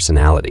happy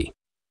personality.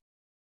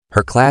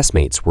 Her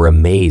classmates were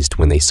amazed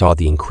when they saw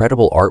the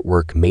incredible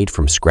artwork made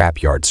from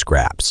scrapyard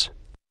scraps.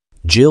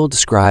 Jill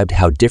described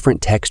how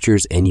different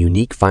textures and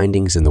unique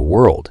findings in the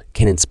world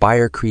can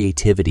inspire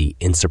creativity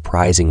in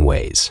surprising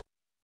ways.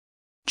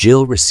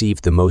 Jill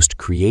received the Most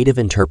Creative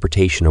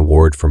Interpretation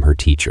Award from her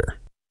teacher.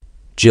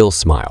 Jill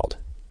smiled,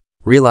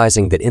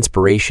 realizing that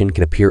inspiration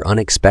can appear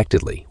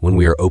unexpectedly when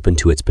we are open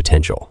to its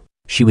potential.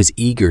 She was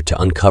eager to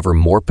uncover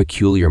more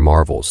peculiar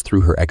marvels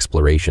through her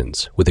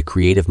explorations with a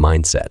creative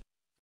mindset.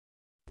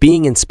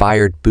 Being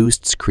inspired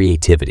boosts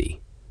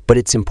creativity, but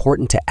it's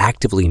important to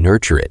actively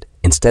nurture it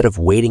instead of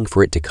waiting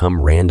for it to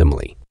come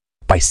randomly.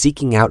 By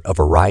seeking out a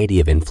variety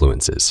of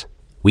influences,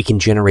 we can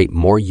generate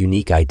more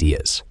unique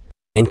ideas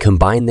and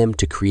combine them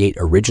to create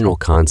original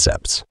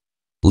concepts.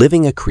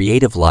 Living a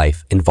creative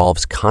life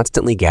involves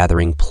constantly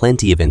gathering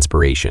plenty of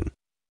inspiration.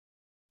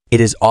 It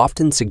is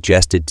often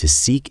suggested to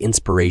seek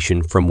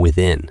inspiration from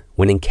within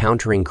when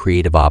encountering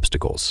creative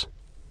obstacles.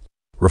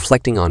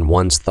 Reflecting on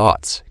one's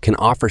thoughts can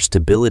offer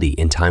stability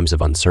in times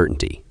of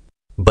uncertainty,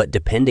 but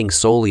depending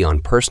solely on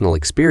personal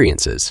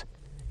experiences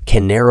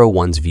can narrow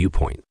one's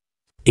viewpoint.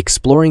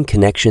 Exploring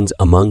connections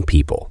among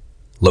people,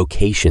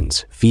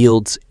 locations,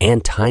 fields,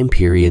 and time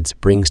periods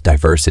brings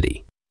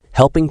diversity,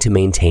 helping to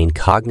maintain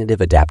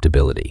cognitive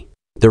adaptability.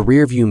 The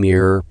rearview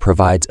mirror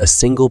provides a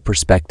single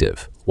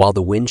perspective, while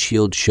the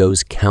windshield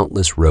shows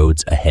countless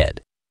roads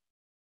ahead.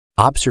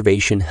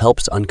 Observation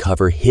helps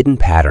uncover hidden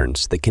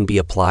patterns that can be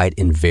applied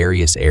in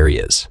various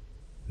areas,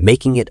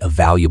 making it a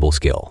valuable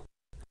skill.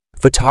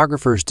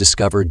 Photographers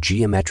discover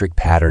geometric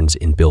patterns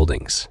in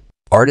buildings.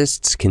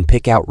 Artists can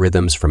pick out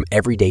rhythms from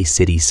everyday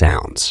city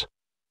sounds.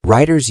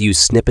 Writers use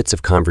snippets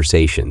of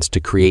conversations to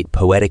create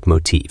poetic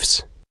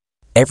motifs.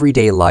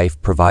 Everyday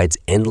life provides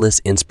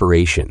endless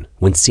inspiration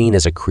when seen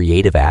as a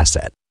creative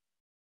asset.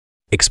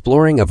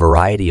 Exploring a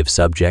variety of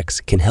subjects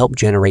can help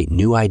generate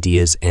new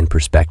ideas and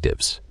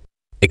perspectives.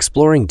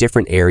 Exploring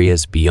different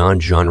areas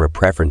beyond genre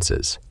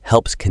preferences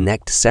helps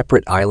connect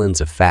separate islands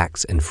of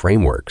facts and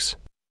frameworks,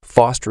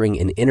 fostering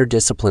an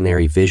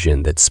interdisciplinary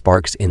vision that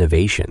sparks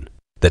innovation.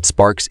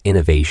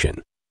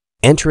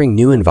 Entering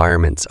new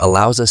environments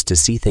allows us to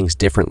see things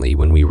differently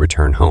when we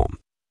return home.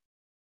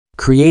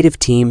 Creative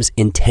teams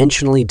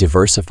intentionally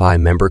diversify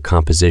member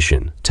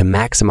composition to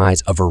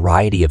maximize a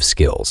variety of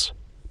skills,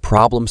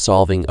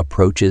 problem-solving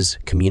approaches,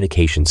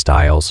 communication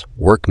styles,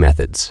 work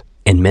methods,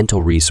 and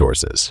mental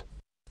resources,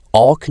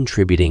 all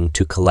contributing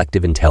to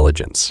collective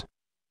intelligence.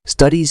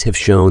 Studies have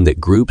shown that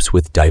groups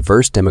with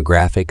diverse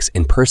demographics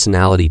and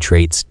personality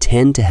traits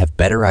tend to have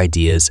better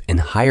ideas and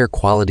higher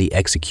quality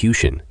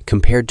execution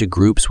compared to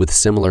groups with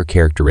similar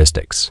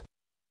characteristics.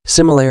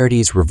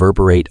 Similarities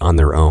reverberate on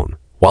their own,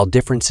 while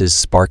differences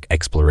spark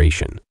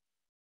exploration.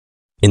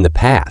 In the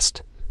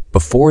past,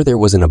 before there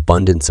was an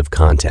abundance of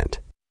content,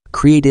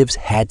 creatives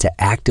had to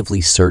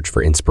actively search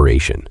for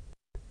inspiration.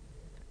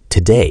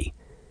 Today,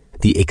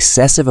 the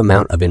excessive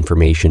amount of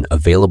information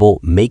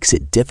available makes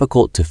it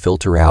difficult to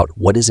filter out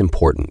what is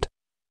important.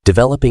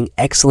 Developing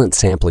excellent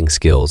sampling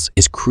skills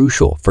is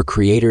crucial for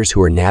creators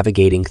who are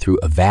navigating through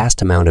a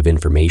vast amount of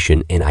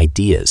information and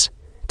ideas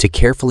to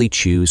carefully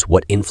choose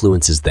what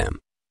influences them.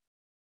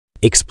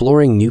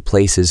 Exploring new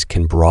places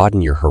can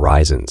broaden your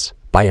horizons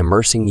by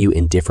immersing you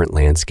in different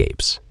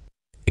landscapes.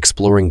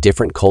 Exploring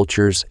different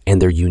cultures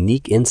and their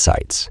unique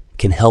insights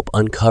can help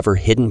uncover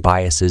hidden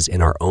biases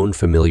in our own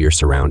familiar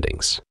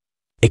surroundings.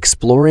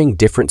 Exploring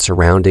different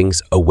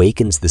surroundings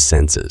awakens the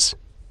senses,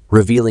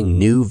 revealing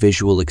new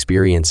visual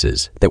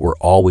experiences that were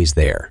always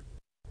there.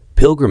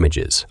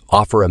 Pilgrimages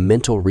offer a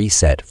mental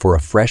reset for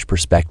a fresh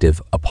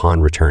perspective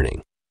upon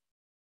returning.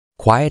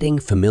 Quieting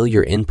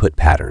familiar input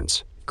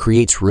patterns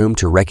creates room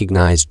to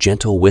recognize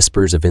gentle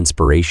whispers of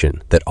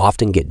inspiration that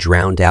often get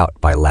drowned out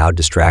by loud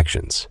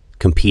distractions,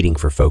 competing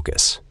for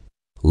focus.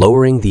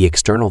 Lowering the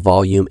external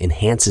volume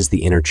enhances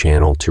the inner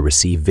channel to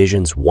receive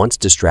visions once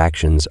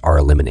distractions are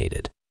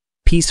eliminated.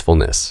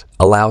 Peacefulness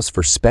allows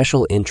for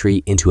special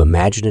entry into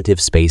imaginative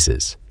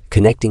spaces,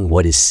 connecting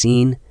what is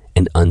seen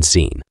and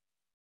unseen.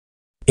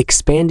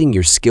 Expanding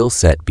your skill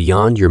set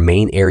beyond your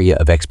main area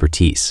of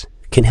expertise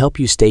can help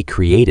you stay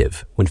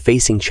creative when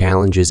facing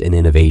challenges and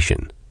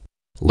innovation.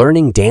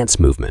 Learning dance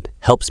movement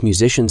helps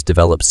musicians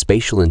develop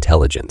spatial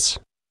intelligence.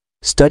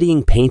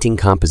 Studying painting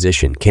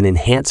composition can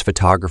enhance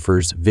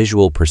photographers'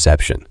 visual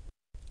perception.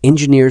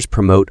 Engineers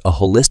promote a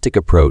holistic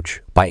approach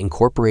by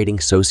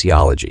incorporating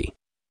sociology.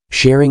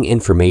 Sharing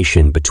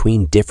information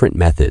between different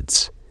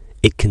methods,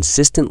 it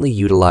consistently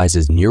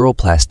utilizes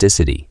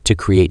neuroplasticity to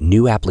create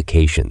new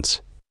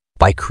applications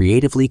by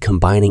creatively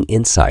combining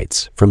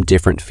insights from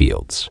different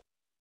fields.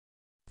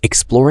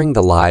 Exploring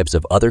the lives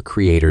of other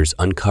creators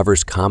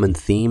uncovers common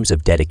themes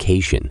of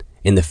dedication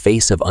in the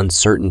face of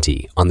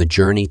uncertainty on the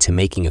journey to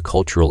making a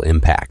cultural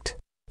impact.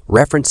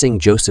 Referencing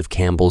Joseph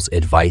Campbell's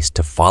advice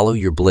to follow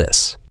your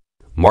bliss,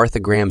 Martha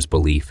Graham's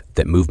belief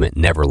that movement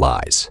never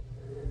lies.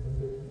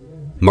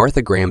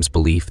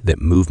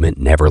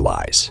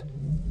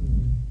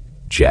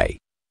 J.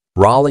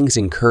 Rawlings'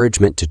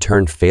 encouragement to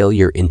turn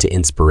failure into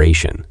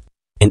inspiration,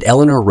 and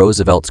Eleanor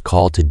Roosevelt's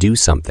call to do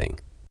something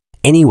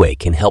anyway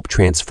can help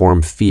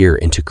transform fear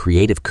into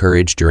creative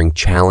courage during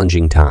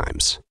challenging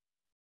times.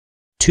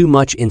 Too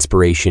much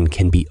inspiration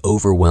can be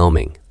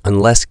overwhelming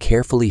unless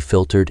carefully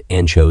filtered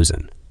and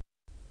chosen.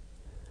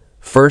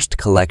 First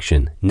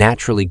collection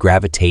naturally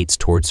gravitates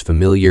towards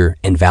familiar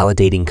and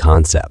validating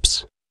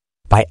concepts.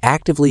 By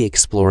actively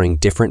exploring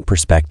different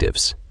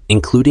perspectives,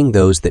 including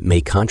those that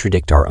may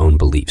contradict our own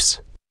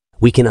beliefs,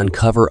 we can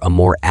uncover a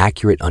more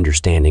accurate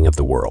understanding of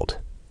the world,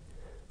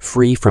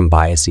 free from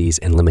biases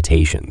and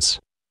limitations.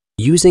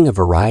 Using a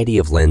variety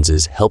of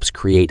lenses helps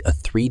create a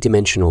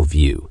three-dimensional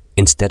view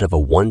instead of a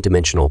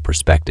one-dimensional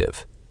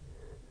perspective.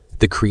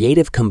 The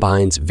creative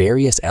combines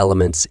various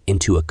elements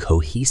into a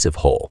cohesive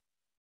whole.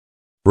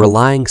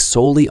 Relying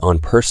solely on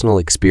personal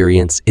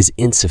experience is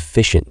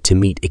insufficient to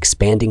meet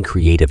expanding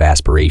creative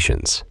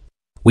aspirations.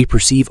 We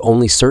perceive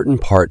only certain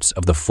parts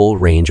of the full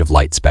range of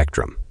light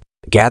spectrum.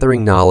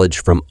 Gathering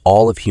knowledge from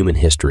all of human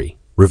history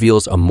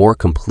reveals a more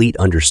complete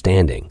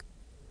understanding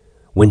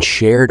when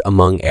shared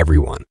among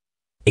everyone.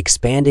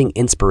 Expanding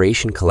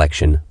inspiration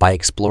collection by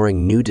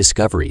exploring new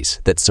discoveries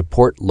that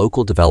support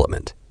local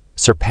development,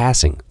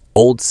 surpassing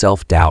old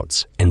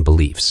self-doubts and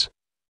beliefs.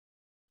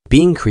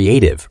 Being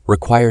creative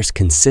requires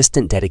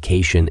consistent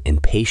dedication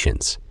and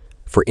patience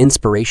for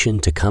inspiration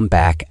to come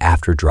back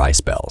after dry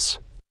spells.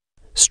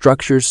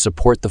 Structures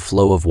support the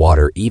flow of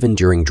water even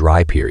during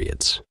dry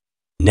periods.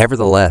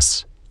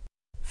 Nevertheless,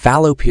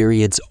 fallow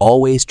periods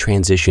always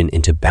transition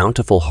into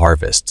bountiful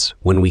harvests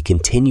when we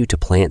continue to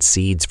plant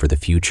seeds for the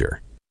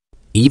future,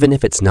 even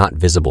if it's not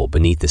visible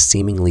beneath the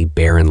seemingly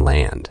barren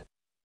land.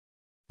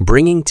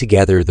 Bringing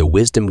together the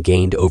wisdom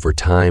gained over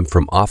time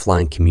from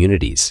offline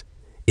communities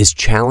is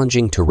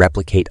challenging to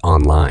replicate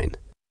online,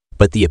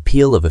 but the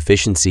appeal of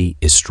efficiency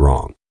is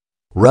strong.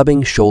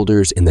 Rubbing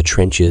shoulders in the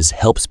trenches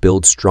helps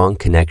build strong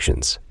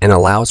connections and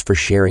allows for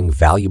sharing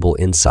valuable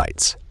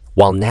insights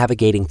while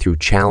navigating through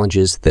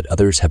challenges that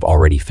others have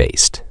already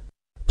faced.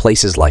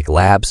 Places like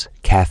labs,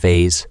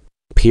 cafes,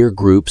 peer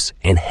groups,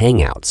 and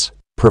hangouts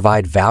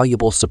provide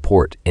valuable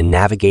support in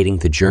navigating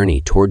the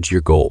journey towards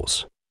your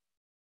goals.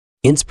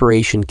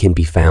 Inspiration can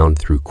be found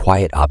through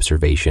quiet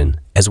observation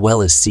as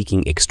well as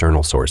seeking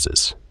external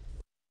sources.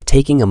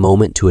 Taking a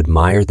moment to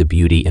admire the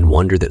beauty and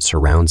wonder that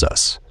surrounds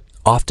us,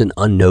 often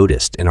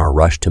unnoticed in our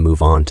rush to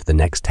move on to the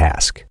next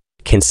task,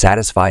 can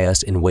satisfy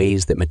us in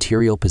ways that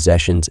material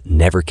possessions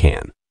never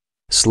can.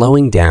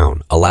 Slowing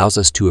down allows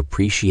us to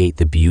appreciate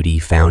the beauty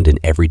found in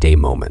everyday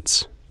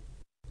moments.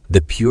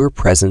 The pure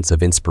presence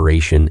of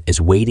inspiration is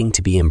waiting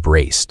to be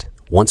embraced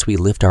once we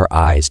lift our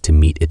eyes to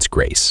meet its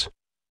grace.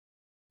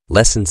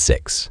 Lesson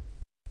 6.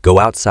 Go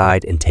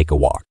outside and take a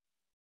walk.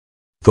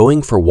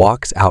 Going for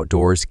walks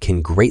outdoors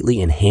can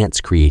greatly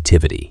enhance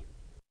creativity.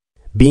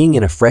 Being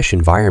in a fresh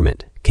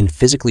environment can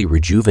physically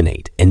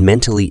rejuvenate and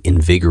mentally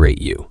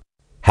invigorate you.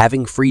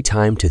 Having free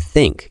time to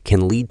think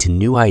can lead to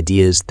new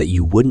ideas that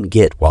you wouldn't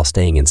get while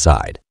staying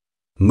inside.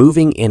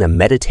 Moving in a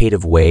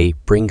meditative way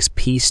brings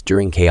peace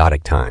during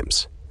chaotic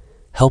times,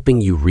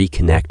 helping you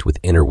reconnect with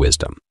inner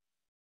wisdom.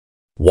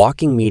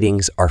 Walking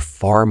meetings are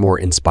far more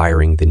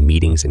inspiring than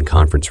meetings in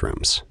conference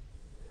rooms.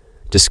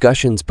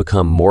 Discussions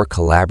become more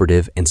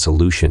collaborative and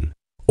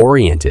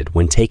solution-oriented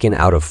when taken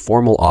out of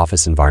formal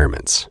office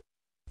environments.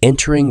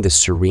 Entering the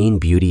serene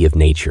beauty of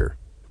nature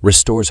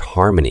restores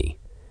harmony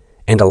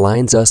and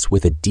aligns us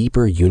with a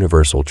deeper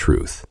universal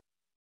truth.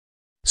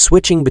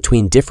 Switching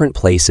between different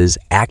places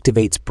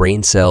activates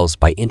brain cells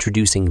by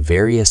introducing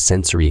various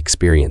sensory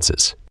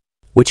experiences,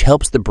 which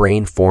helps the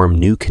brain form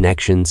new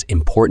connections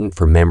important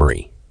for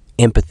memory,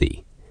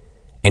 empathy,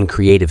 and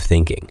creative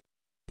thinking.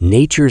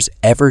 Nature's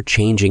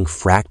ever-changing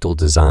fractal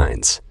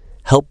designs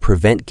help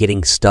prevent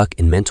getting stuck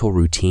in mental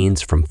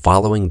routines from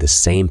following the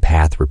same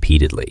path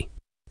repeatedly.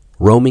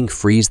 Roaming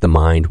frees the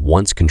mind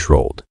once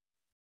controlled.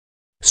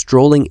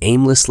 Strolling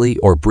aimlessly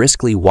or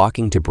briskly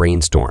walking to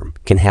brainstorm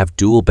can have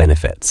dual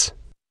benefits,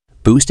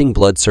 boosting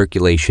blood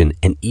circulation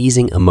and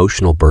easing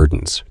emotional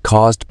burdens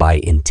caused by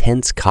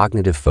intense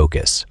cognitive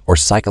focus or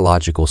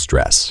psychological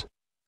stress.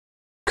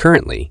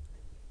 Currently,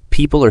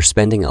 people are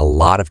spending a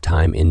lot of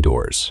time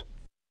indoors,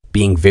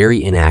 being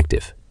very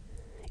inactive,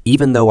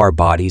 even though our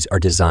bodies are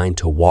designed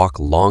to walk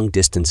long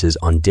distances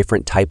on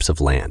different types of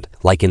land,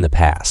 like in the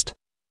past.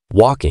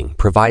 Walking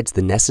provides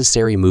the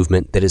necessary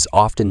movement that is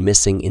often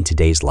missing in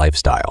today's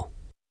lifestyle,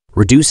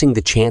 reducing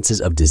the chances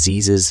of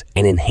diseases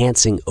and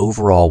enhancing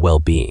overall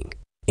well-being,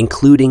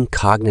 including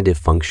cognitive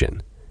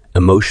function,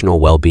 emotional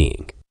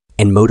well-being,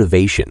 and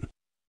motivation.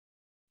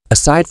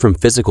 Aside from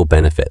physical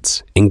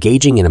benefits,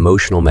 engaging in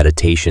emotional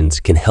meditations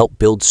can help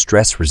build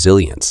stress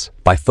resilience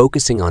by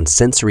focusing on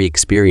sensory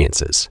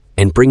experiences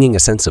and bringing a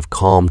sense of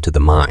calm to the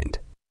mind.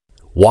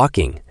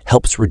 Walking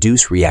helps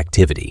reduce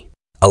reactivity,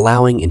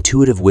 allowing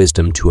intuitive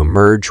wisdom to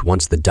emerge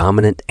once the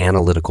dominant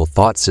analytical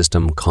thought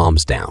system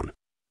calms down.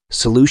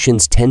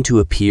 Solutions tend to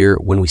appear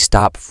when we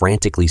stop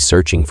frantically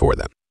searching for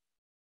them.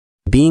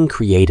 Being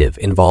creative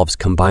involves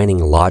combining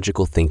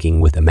logical thinking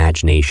with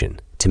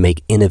imagination to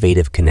make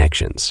innovative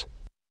connections.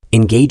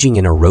 Engaging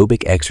in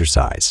aerobic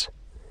exercise.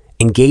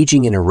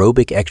 Engaging in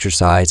aerobic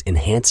exercise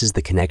enhances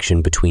the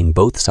connection between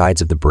both sides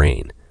of the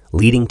brain,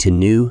 leading to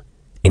new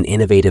and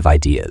innovative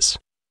ideas.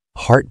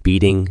 Heart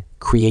beating,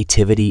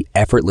 creativity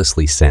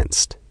effortlessly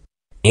sensed.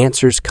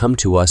 Answers come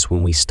to us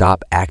when we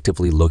stop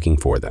actively looking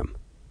for them,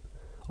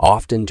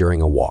 often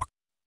during a walk.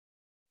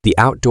 The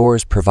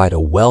outdoors provide a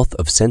wealth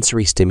of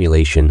sensory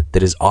stimulation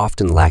that is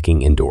often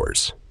lacking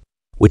indoors,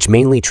 which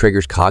mainly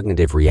triggers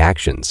cognitive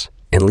reactions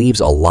and leaves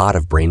a lot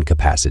of brain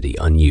capacity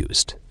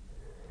unused.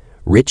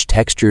 Rich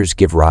textures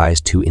give rise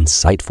to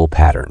insightful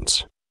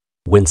patterns.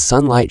 When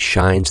sunlight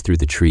shines through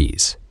the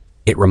trees,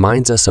 it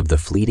reminds us of the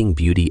fleeting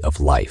beauty of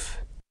life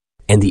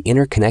and the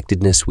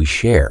interconnectedness we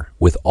share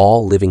with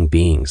all living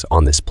beings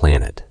on this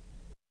planet.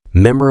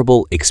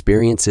 Memorable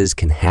experiences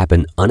can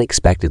happen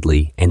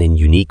unexpectedly and in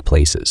unique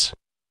places.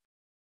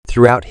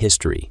 Throughout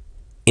history,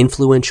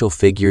 influential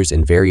figures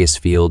in various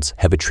fields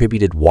have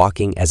attributed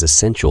walking as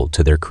essential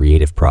to their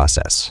creative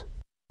process.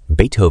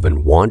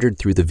 Beethoven wandered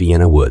through the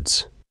Vienna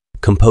woods,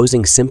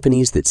 composing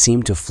symphonies that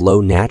seemed to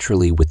flow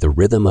naturally with the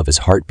rhythm of his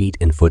heartbeat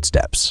and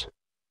footsteps.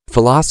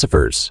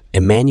 Philosophers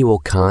Immanuel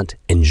Kant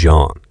and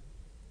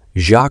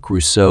Jacques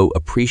Rousseau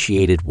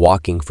appreciated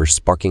walking for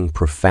sparking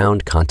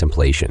profound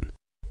contemplation.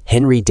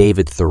 Henry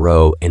David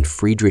Thoreau and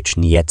Friedrich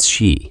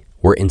Nietzsche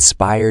were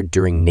inspired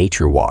during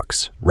nature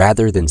walks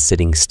rather than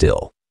sitting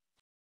still.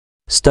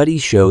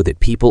 Studies show that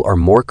people are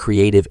more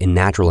creative in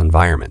natural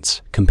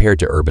environments compared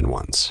to urban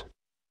ones.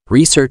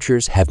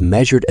 Researchers have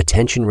measured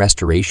attention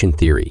restoration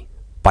theory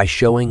by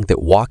showing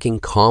that walking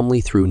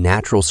calmly through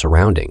natural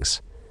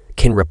surroundings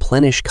can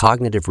replenish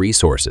cognitive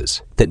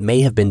resources that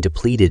may have been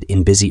depleted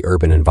in busy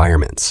urban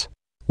environments,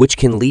 which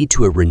can lead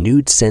to a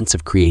renewed sense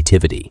of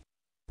creativity.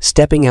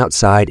 Stepping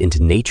outside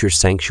into nature's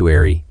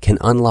sanctuary can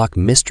unlock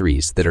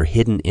mysteries that are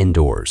hidden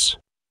indoors.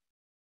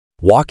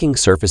 Walking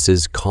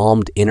surfaces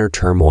calmed inner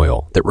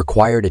turmoil that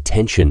required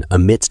attention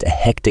amidst a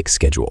hectic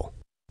schedule.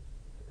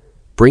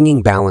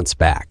 Bringing balance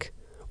back,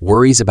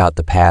 worries about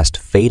the past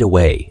fade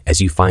away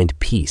as you find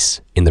peace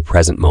in the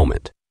present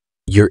moment.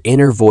 Your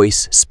inner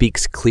voice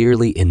speaks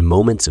clearly in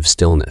moments of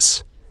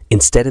stillness,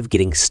 instead of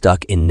getting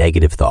stuck in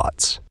negative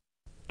thoughts.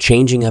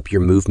 Changing up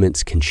your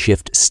movements can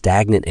shift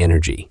stagnant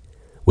energy,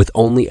 with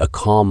only a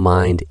calm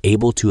mind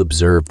able to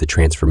observe the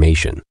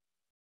transformation.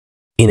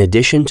 In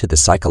addition to the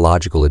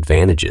psychological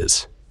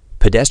advantages,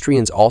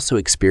 pedestrians also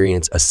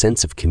experience a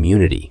sense of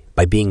community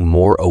by being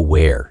more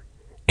aware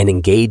and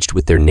engaged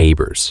with their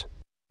neighbors.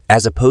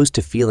 As opposed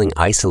to feeling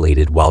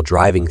isolated while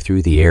driving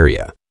through the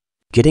area,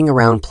 getting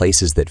around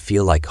places that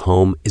feel like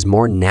home is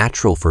more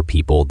natural for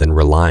people than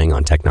relying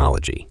on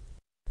technology.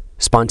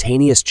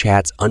 Spontaneous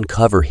chats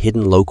uncover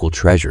hidden local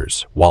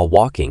treasures, while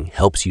walking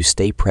helps you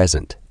stay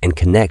present and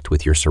connect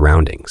with your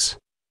surroundings.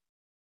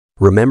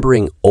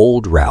 Remembering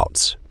old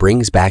routes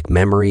brings back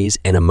memories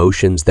and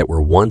emotions that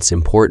were once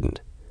important,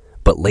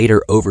 but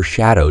later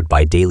overshadowed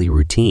by daily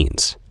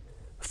routines,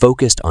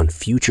 focused on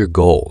future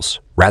goals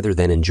rather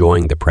than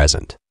enjoying the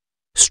present.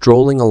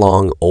 Strolling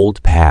along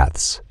old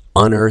paths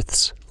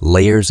unearths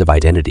layers of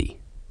identity,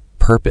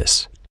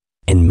 purpose,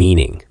 and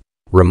meaning,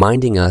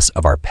 reminding us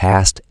of our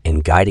past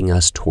and guiding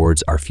us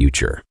towards our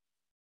future.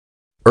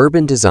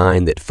 Urban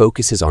design that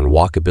focuses on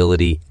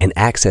walkability and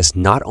access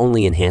not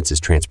only enhances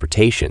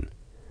transportation,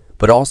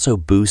 but also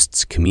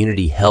boosts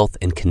community health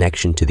and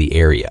connection to the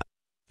area,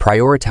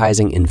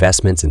 prioritizing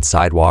investments in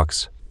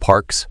sidewalks,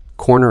 parks,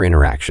 corner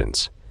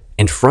interactions,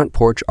 and front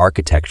porch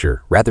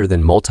architecture rather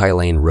than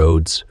multi-lane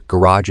roads,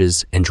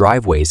 garages, and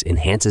driveways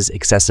enhances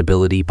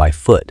accessibility by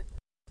foot,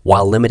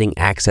 while limiting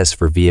access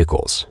for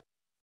vehicles.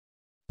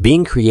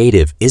 Being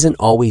creative isn't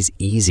always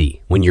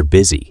easy when you're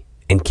busy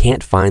and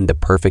can't find the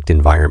perfect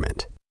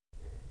environment.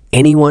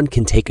 Anyone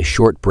can take a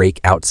short break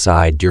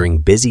outside during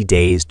busy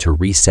days to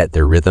reset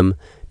their rhythm,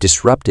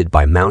 disrupted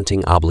by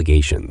mounting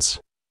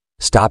obligations.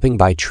 Stopping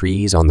by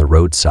trees on the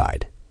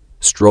roadside,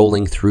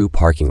 strolling through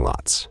parking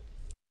lots,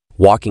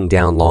 walking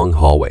down long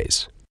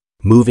hallways,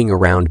 moving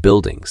around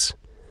buildings,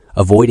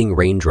 avoiding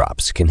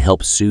raindrops can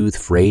help soothe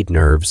frayed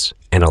nerves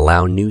and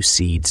allow new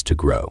seeds to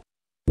grow.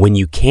 When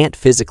you can't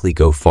physically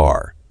go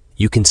far,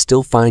 you can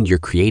still find your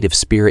creative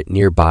spirit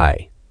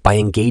nearby by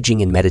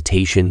engaging in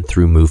meditation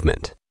through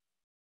movement.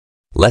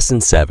 Lesson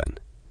 7.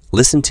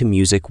 Listen to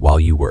music while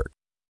you work.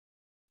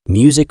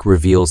 Music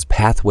reveals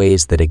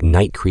pathways that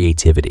ignite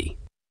creativity,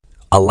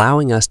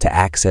 allowing us to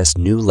access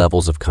new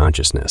levels of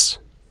consciousness.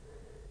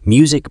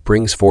 Music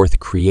brings forth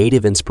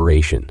creative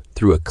inspiration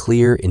through a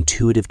clear,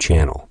 intuitive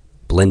channel,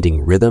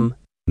 blending rhythm,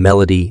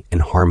 melody,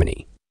 and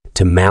harmony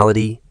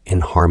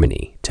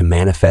to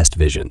manifest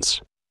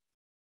visions.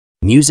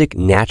 Music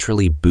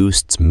naturally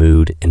boosts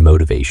mood and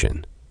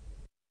motivation.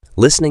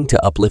 Listening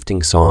to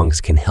uplifting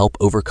songs can help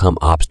overcome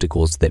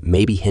obstacles that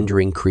may be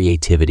hindering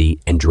creativity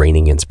and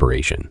draining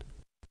inspiration.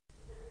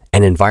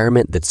 An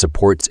environment that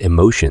supports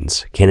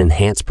emotions can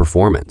enhance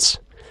performance,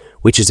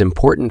 which is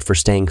important for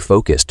staying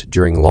focused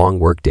during long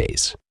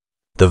workdays.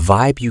 The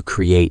vibe you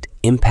create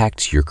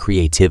impacts your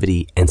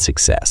creativity and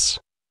success.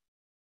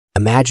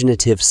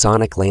 Imaginative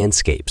sonic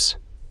landscapes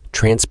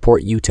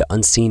transport you to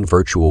unseen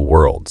virtual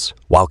worlds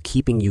while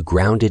keeping you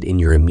grounded in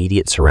your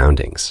immediate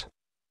surroundings.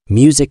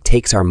 Music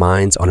takes our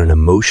minds on an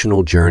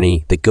emotional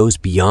journey that goes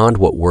beyond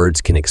what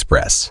words can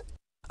express,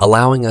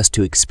 allowing us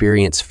to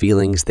experience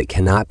feelings that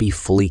cannot be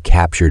fully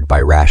captured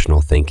by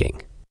rational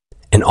thinking.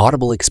 An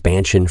audible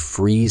expansion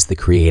frees the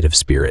creative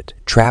spirit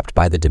trapped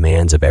by the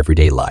demands of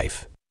everyday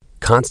life,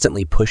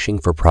 constantly pushing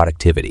for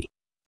productivity.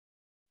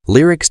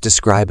 Lyrics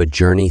describe a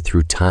journey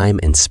through time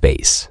and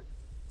space,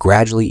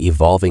 gradually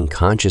evolving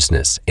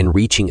consciousness and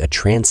reaching a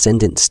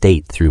transcendent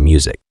state through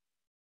music.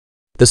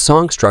 The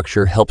song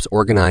structure helps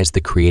organize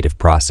the creative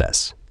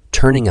process,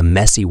 turning a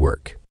messy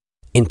work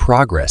in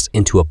progress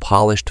into a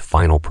polished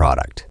final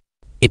product.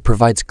 It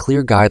provides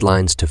clear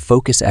guidelines to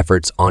focus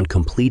efforts on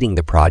completing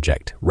the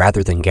project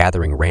rather than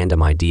gathering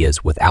random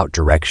ideas without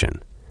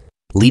direction,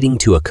 leading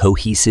to a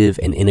cohesive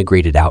and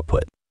integrated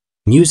output.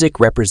 Music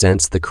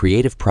represents the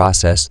creative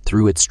process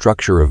through its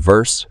structure of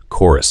verse,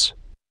 chorus,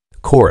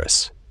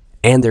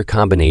 and their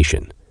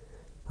combination,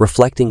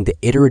 reflecting the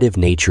iterative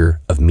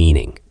nature of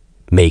meaning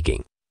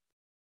making.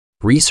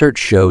 Research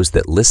shows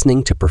that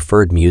listening to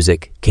preferred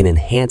music can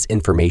enhance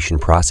information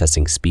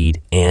processing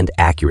speed and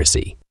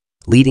accuracy,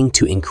 leading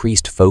to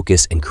increased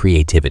focus and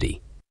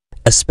creativity,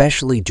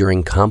 especially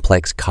during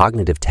complex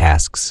cognitive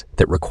tasks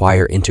that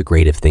require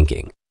integrative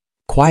thinking.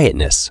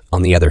 Quietness,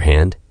 on the other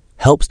hand,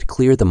 helps to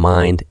clear the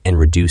mind and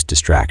reduce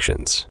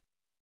distractions.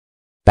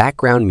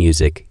 Background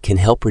music can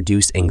help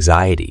reduce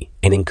anxiety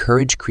and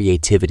encourage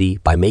creativity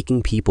by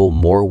making people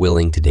more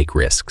willing to take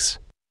risks.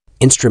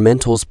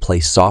 Instrumentals play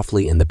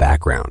softly in the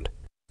background,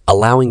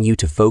 allowing you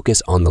to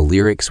focus on the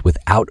lyrics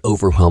without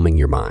overwhelming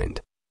your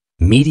mind.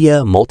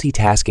 Media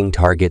multitasking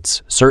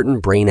targets certain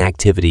brain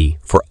activity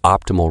for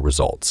optimal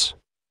results.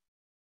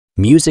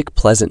 Music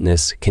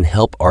pleasantness can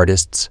help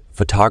artists,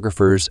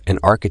 photographers, and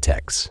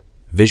architects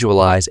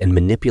visualize and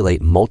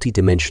manipulate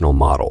multidimensional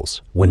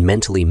models when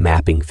mentally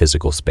mapping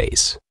physical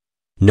space.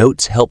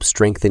 Notes help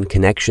strengthen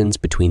connections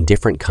between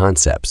different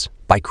concepts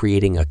by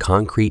creating a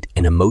concrete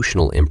and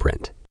emotional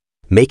imprint,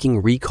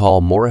 making recall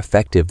more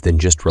effective than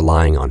just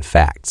relying on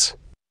facts.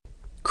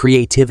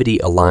 Creativity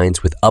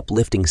aligns with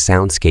uplifting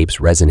soundscapes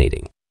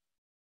resonating.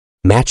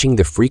 Matching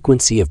the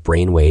frequency of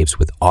brainwaves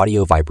with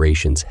audio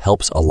vibrations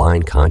helps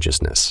align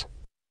consciousness.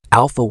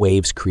 Alpha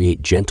waves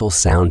create gentle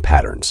sound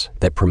patterns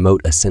that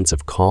promote a sense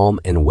of calm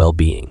and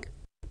well-being.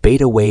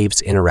 Beta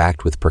waves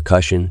interact with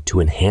percussion to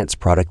enhance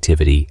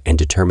productivity and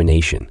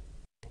determination.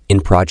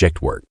 In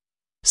project work,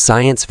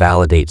 science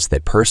validates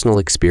that personal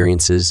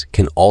experiences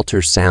can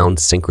alter sound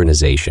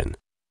synchronization.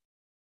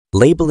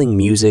 Labeling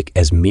music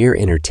as mere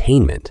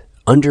entertainment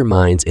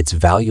undermines its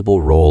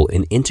valuable role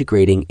in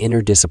integrating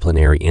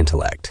interdisciplinary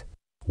intellect,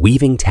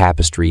 weaving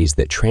tapestries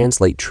that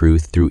translate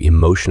truth through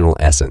emotional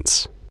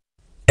essence.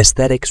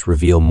 Aesthetics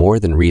reveal more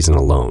than reason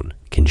alone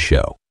can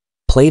show.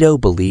 Plato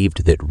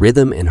believed that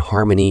rhythm and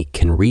harmony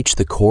can reach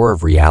the core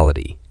of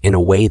reality in a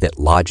way that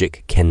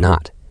logic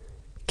cannot,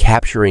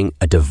 capturing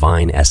a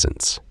divine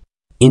essence.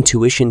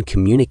 Intuition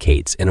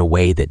communicates in a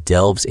way that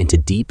delves into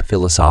deep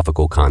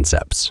philosophical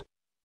concepts.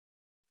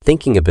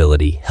 Thinking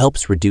ability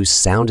helps reduce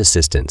sound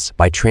assistance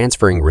by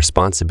transferring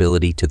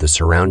responsibility to the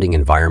surrounding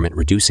environment,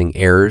 reducing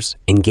errors.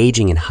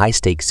 Engaging in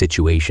high-stakes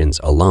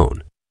situations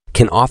alone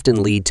can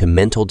often lead to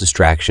mental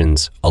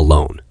distractions.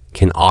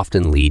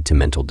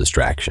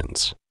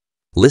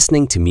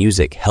 Listening to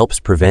music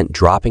helps prevent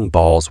dropping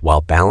balls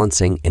while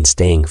balancing and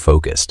staying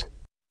focused.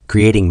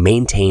 Creating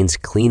maintains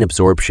clean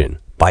absorption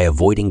by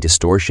avoiding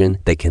distortion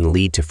that can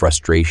lead to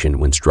frustration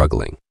when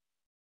struggling.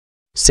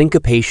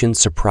 Syncopation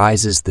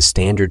surprises the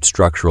standard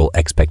structural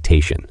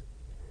expectation,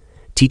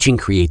 teaching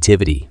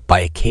creativity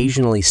by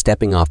occasionally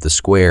stepping off the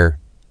square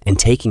and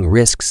taking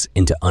risks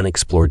into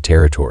unexplored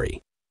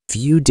territory.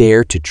 Few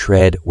dare to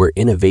tread where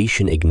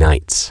innovation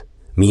ignites,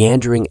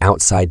 meandering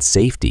outside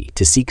safety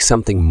to seek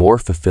something more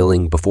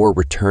fulfilling before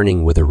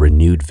returning with a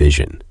renewed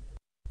vision.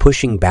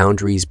 Pushing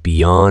boundaries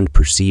beyond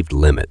perceived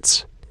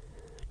limits,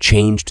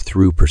 changed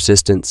through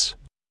persistence,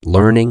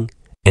 learning,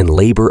 and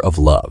labor of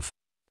love.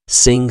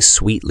 Sing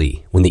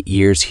sweetly when the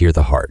ears hear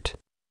the heart.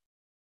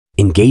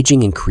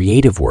 Engaging in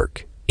creative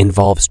work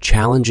involves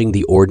challenging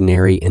the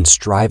ordinary and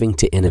striving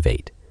to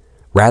innovate,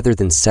 rather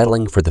than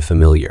settling for the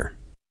familiar.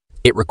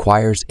 It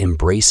requires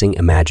embracing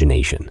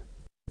imagination,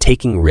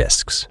 taking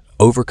risks,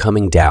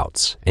 overcoming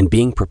doubts, and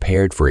being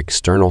prepared for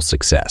external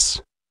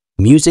success.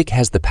 Music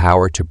has the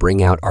power to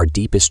bring out our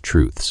deepest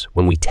truths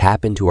when we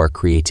tap into our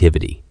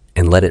creativity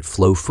and let it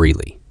flow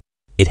freely.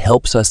 It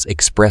helps us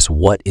express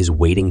what is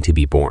waiting to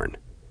be born,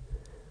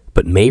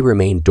 but may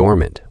remain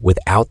dormant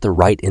without the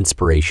right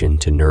inspiration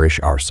to nourish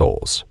our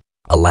souls,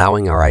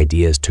 allowing our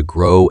ideas to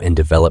grow and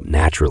develop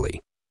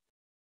naturally.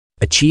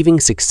 Achieving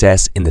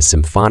success in the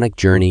symphonic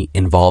journey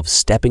involves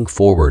stepping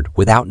forward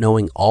without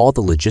knowing all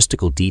the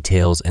logistical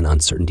details and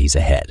uncertainties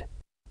ahead.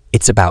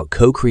 It's about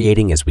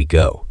co-creating as we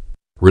go,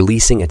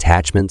 releasing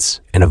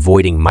attachments, and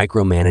avoiding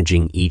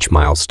micromanaging each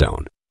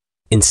milestone.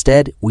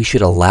 Instead, we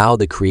should allow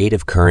the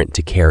creative current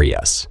to carry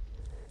us,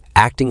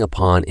 acting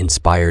upon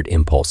inspired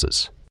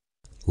impulses.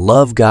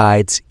 Love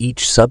guides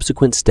each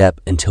subsequent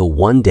step until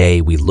one day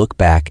we look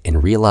back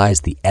and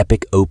realize the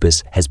epic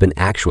opus has been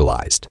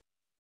actualized.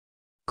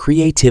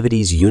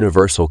 Creativity's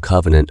universal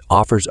covenant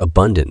offers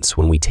abundance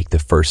when we take the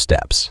first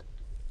steps,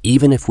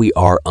 even if we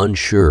are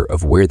unsure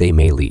of where they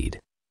may lead.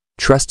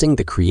 Trusting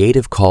the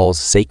creative call's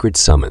sacred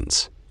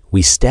summons,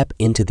 we step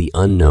into the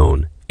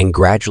unknown and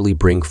gradually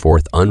bring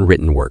forth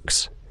unwritten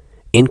works,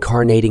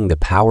 incarnating the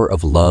power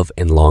of love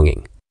and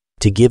longing,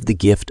 to give the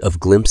gift of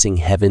glimpsing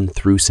heaven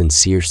through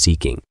sincere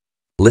seeking.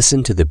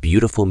 Listen to the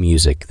beautiful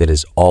music that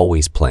is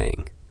always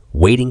playing,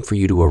 waiting for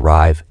you to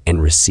arrive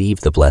and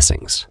receive the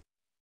blessings.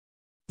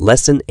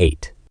 Lesson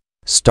 8.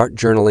 Start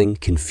journaling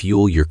can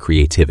fuel your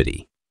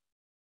creativity.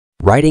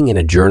 Writing in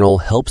a journal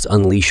helps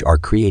unleash our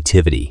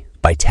creativity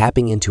by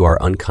tapping into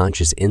our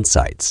unconscious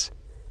insights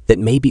that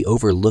may be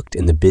overlooked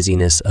in the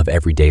busyness of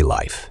everyday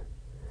life.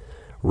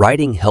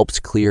 Writing helps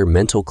clear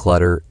mental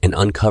clutter and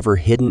uncover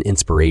hidden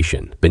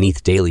inspiration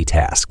beneath daily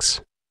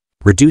tasks.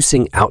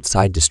 Reducing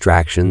outside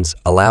distractions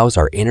allows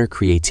our inner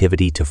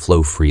creativity to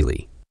flow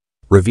freely,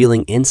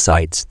 revealing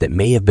insights that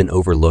may have been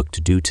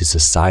overlooked due to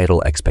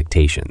societal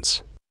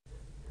expectations.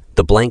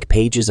 The blank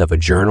pages of a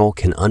journal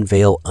can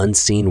unveil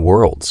unseen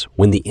worlds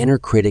when the inner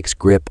critic's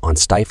grip on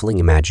stifling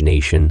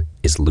imagination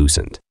is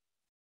loosened.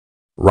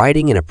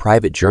 Writing in a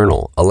private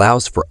journal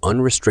allows for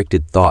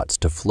unrestricted thoughts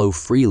to flow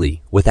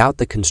freely without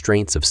the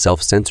constraints of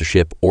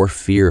self-censorship or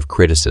fear of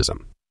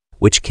criticism,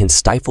 which can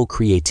stifle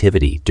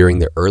creativity during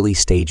the early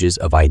stages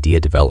of idea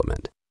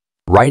development.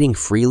 Writing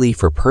freely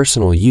for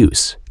personal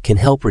use can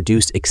help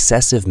reduce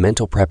excessive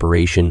mental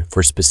preparation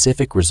for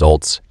specific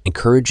results,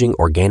 encouraging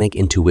organic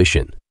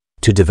intuition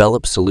to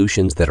develop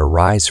solutions that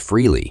arise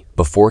freely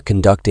before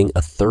conducting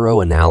a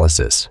thorough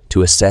analysis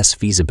to assess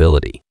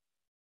feasibility.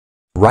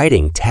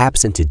 Writing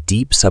taps into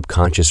deep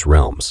subconscious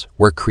realms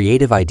where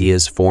creative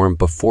ideas form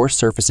before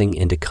surfacing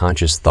into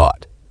conscious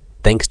thought,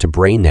 thanks to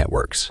brain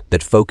networks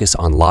that focus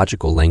on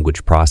logical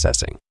language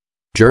processing.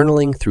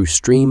 Journaling through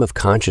stream of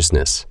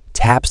consciousness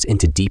taps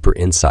into deeper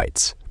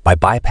insights by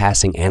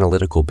bypassing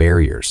analytical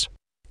barriers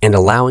and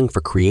allowing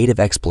for creative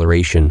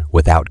exploration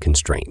without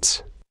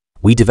constraints.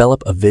 We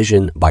develop a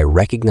vision by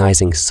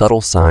recognizing subtle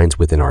signs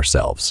within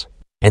ourselves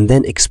and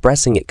then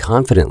expressing it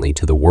confidently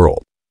to the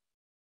world.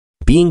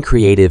 Being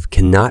creative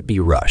cannot be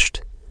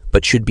rushed,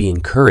 but should be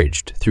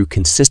encouraged through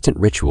consistent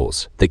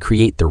rituals that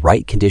create the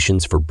right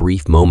conditions for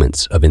brief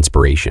moments of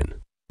inspiration.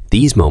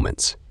 These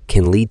moments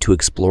can lead to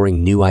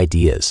exploring new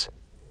ideas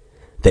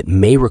that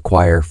may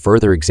require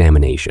further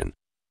examination.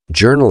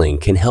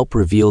 Journaling can help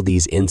reveal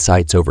these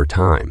insights over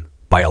time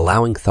by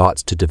allowing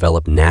thoughts to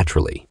develop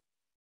naturally.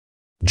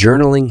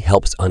 Journaling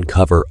helps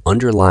uncover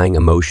underlying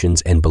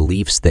emotions and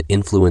beliefs that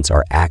influence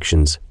our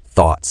actions,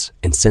 thoughts,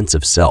 and sense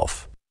of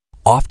self,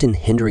 often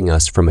hindering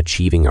us from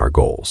achieving our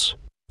goals.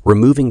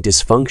 Removing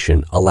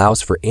dysfunction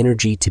allows for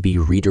energy to be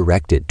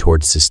redirected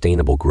towards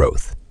sustainable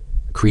growth,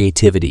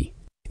 creativity,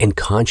 and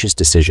conscious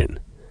decision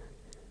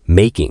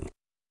making.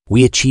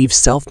 We achieve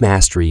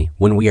self-mastery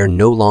when we are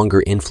no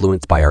longer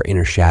influenced by our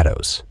inner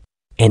shadows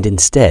and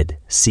instead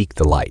seek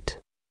the light.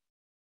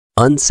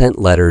 Unsent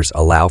letters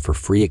allow for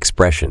free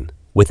expression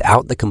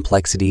without the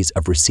complexities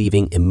of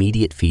receiving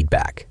immediate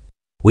feedback,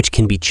 which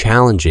can be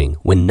challenging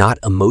when not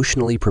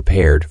emotionally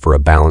prepared for a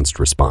balanced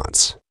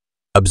response.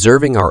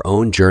 Observing our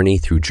own journey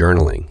through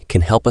journaling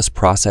can help us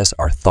process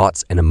our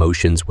thoughts and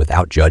emotions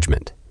without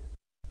judgment,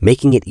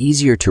 making it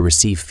easier to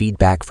receive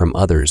feedback from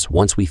others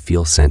once we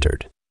feel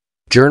centered.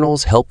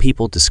 Journals help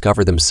people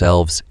discover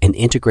themselves and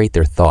integrate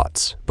their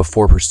thoughts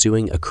before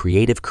pursuing a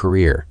creative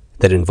career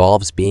that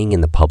involves being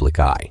in the public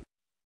eye.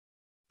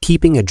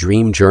 Keeping a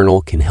dream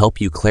journal can help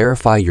you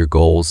clarify your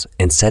goals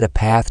and set a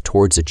path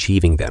towards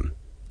achieving them,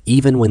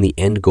 even when the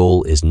end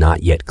goal is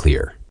not yet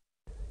clear.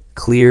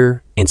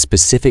 Clear and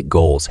specific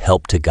goals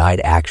help to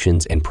guide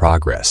actions and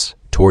progress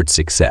towards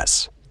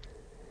success,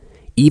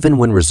 even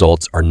when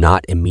results are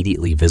not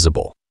immediately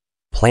visible.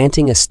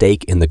 Planting a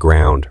stake in the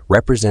ground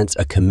represents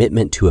a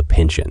commitment to a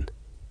pension,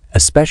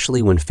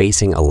 especially when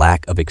facing a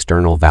lack of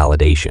external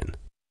validation.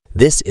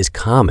 This is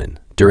common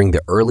during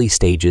the early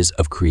stages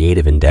of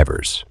creative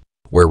endeavors,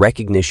 where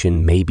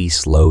recognition may be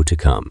slow to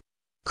come.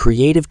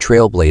 Creative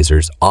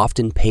trailblazers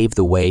often pave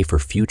the way for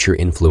future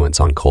influence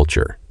on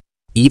culture,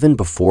 even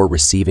before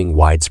receiving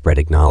widespread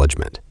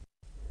acknowledgement.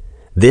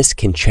 This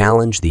can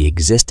challenge the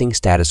existing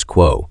status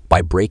quo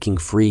by breaking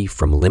free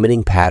from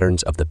limiting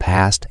patterns of the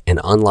past and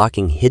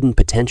unlocking hidden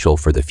potential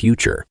for the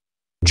future.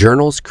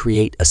 Journals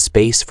create a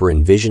space for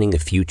envisioning a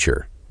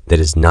future that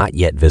is not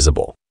yet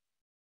visible.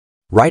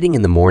 Writing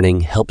in the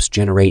morning helps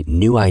generate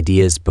new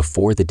ideas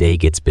before the day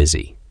gets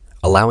busy,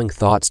 allowing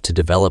thoughts to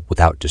develop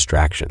without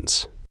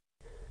distractions.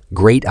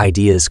 Great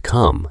ideas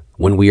come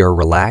when we are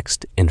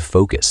relaxed and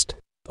focused,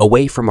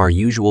 away from our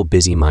usual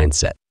busy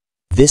mindset.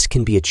 This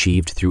can be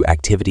achieved through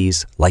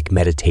activities like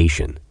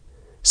meditation,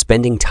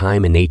 spending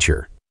time in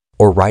nature,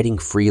 or writing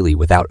freely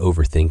without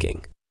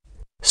overthinking.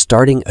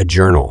 Starting a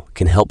journal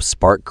can help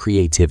spark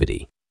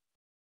creativity.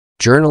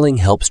 Journaling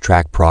helps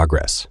track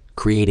progress,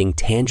 creating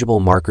tangible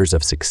markers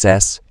of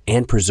success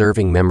and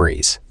preserving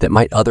memories that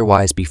might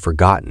otherwise be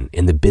forgotten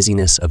in the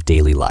busyness of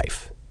daily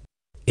life.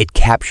 It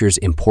captures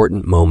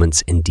important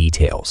moments and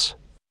details,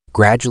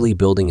 gradually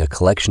building a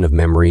collection of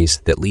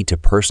memories that lead to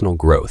personal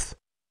growth.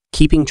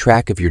 Keeping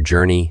track of your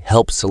journey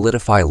helps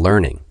solidify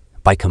learning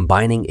by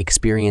combining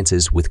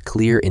experiences with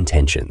clear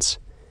intentions,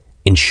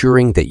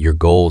 ensuring that your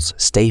goals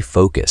stay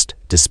focused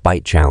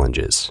despite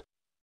challenges.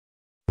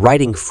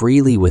 Writing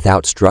freely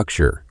without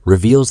structure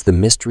reveals the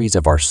mysteries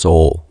of our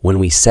soul when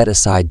we set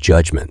aside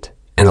judgment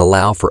and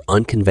allow for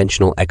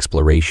unconventional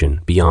exploration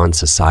beyond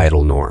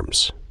societal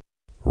norms.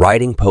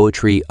 Writing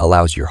poetry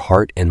allows your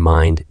heart and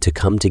mind to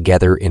come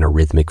together in a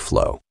rhythmic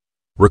flow.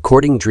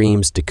 Recording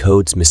dreams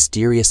decodes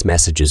mysterious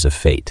messages of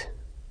fate,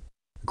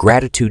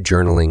 Gratitude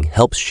journaling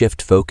helps shift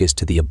focus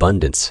to the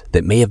abundance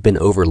that may have been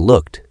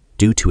overlooked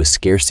due to a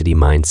scarcity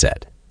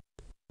mindset.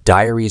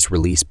 Diaries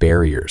release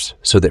barriers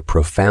so that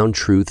profound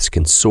truths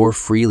can soar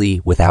freely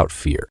without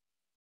fear.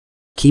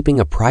 Keeping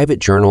a private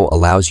journal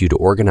allows you to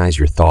organize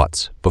your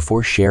thoughts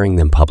before sharing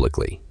them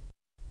publicly.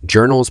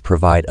 Journals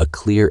provide a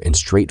clear and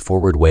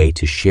straightforward way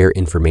to share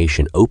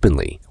information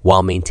openly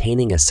while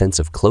maintaining a sense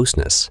of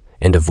closeness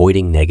and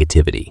avoiding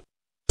negativity.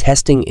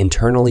 Testing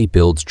internally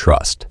builds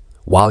trust,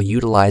 while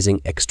utilizing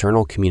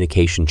external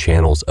communication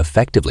channels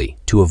effectively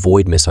to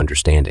avoid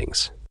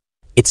misunderstandings.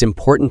 It's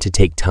important to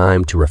take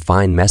time to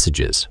refine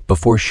messages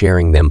before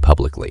sharing them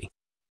publicly.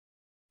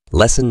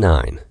 Lesson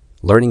 9.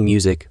 Learning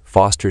music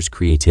fosters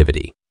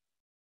creativity.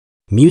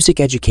 Music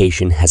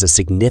education has a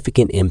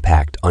significant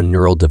impact on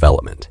neural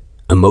development,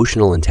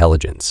 emotional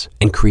intelligence,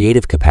 and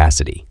creative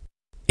capacity.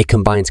 It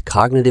combines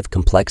cognitive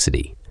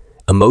complexity,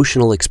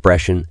 emotional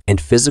expression,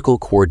 and physical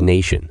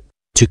coordination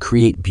to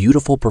create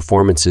beautiful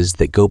performances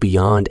that go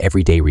beyond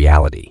everyday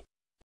reality.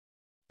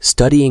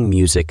 Studying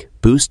music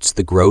boosts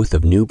the growth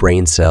of new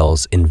brain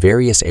cells in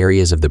various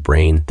areas of the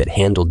brain that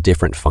handle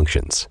different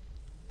functions,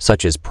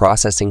 such as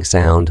processing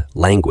sound,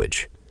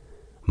 language,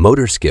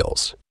 motor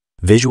skills,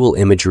 visual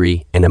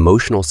imagery, and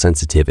emotional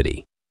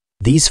sensitivity.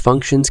 These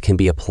functions can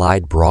be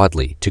applied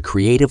broadly to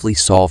creatively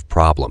solve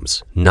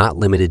problems not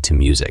limited to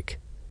music.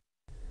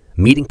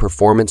 Meeting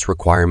performance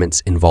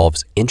requirements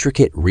involves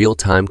intricate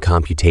real-time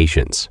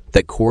computations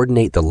that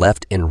coordinate the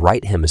left and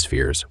right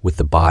hemispheres with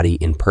the body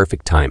in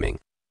perfect timing.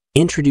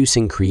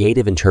 Introducing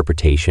creative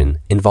interpretation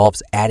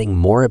involves adding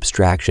more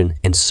abstraction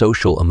and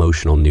social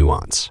emotional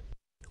nuance,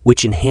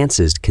 which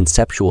enhances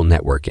conceptual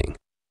networking.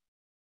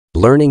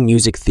 Learning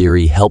music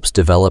theory helps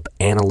develop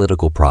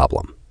analytical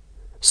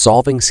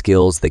problem-solving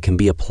skills that can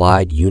be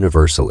applied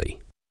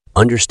universally.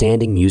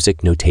 Understanding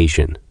music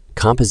notation,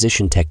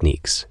 composition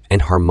techniques,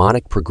 and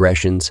harmonic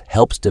progressions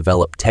helps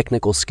develop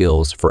technical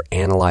skills for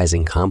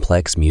analyzing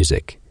complex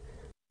music.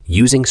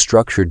 Using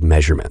structured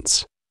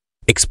measurements.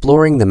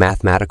 Exploring the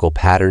mathematical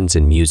patterns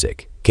in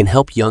music can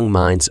help young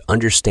minds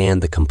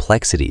understand the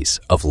complexities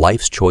of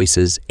life's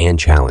choices and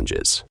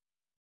challenges.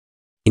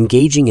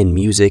 Engaging in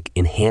music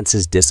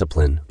enhances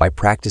discipline by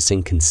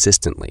practicing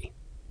consistently,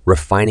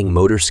 refining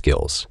motor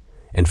skills,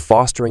 and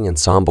fostering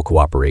ensemble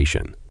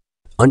cooperation.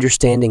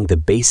 Understanding the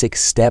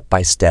basics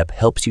step-by-step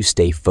helps you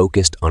stay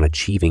focused on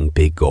achieving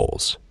big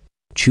goals.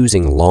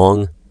 Choosing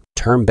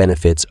long-term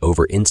benefits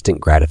over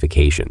instant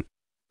gratification.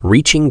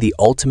 Reaching the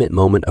ultimate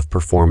moment of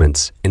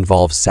performance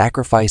involves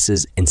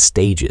sacrifices and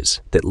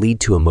stages that lead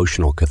to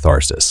emotional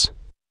catharsis,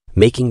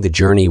 making the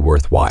journey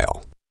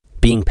worthwhile.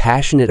 Being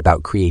passionate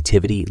about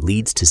creativity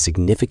leads to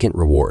significant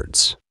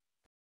rewards.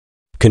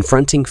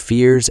 Confronting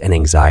fears and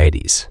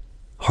anxieties.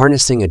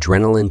 Harnessing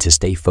adrenaline to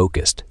stay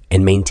focused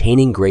and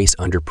maintaining grace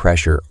under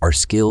pressure are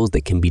skills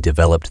that can be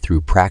developed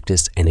through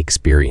practice and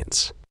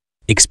experience.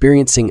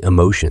 Experiencing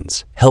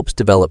emotions helps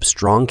develop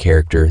strong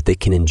character that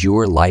can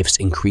endure life's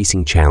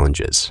increasing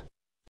challenges.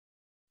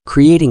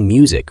 Creating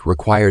music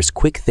requires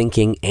quick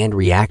thinking and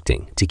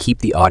reacting to keep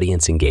the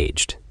audience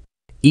engaged.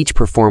 Each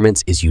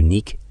performance is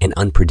unique and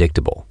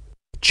unpredictable,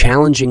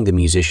 challenging the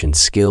musician's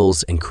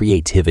skills and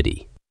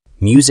creativity.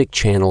 Music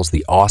channels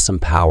the awesome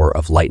power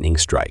of lightning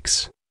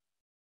strikes.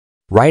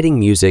 Writing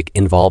music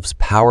involves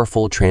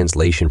powerful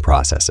translation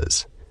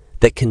processes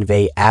that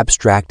convey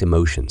abstract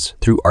emotions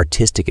through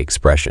artistic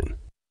expression,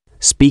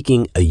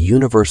 speaking a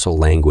universal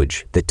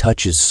language that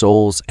touches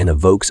souls and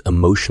evokes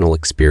emotional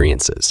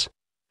experiences,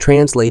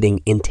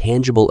 translating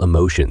intangible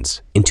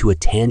emotions into a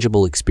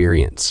tangible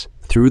experience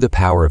through the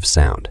power of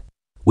sound,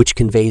 which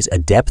conveys a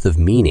depth of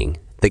meaning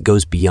that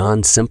goes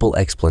beyond simple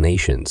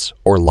explanations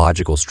or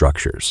logical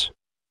structures.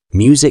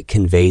 Music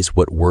conveys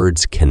what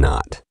words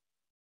cannot.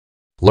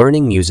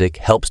 Learning music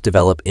helps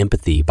develop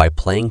empathy by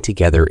playing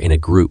together in a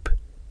group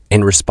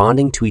and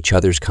responding to each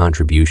other's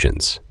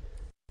contributions,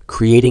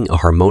 creating a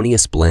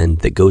harmonious blend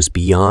that goes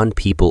beyond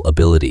people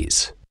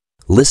abilities.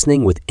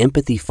 Listening with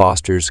empathy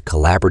fosters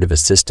collaborative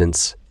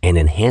assistance and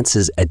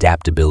enhances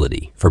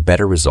adaptability for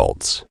better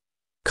results.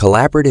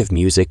 Collaborative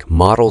music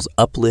models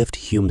uplift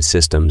human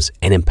systems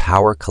and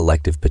empower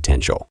collective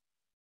potential.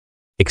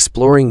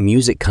 Exploring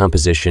music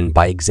composition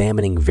by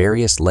examining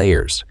various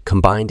layers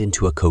combined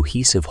into a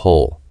cohesive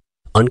whole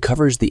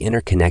uncovers the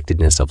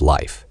interconnectedness of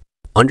life.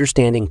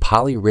 Understanding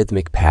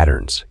polyrhythmic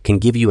patterns can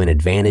give you an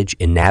advantage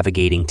in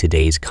navigating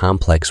today's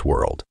complex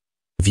world.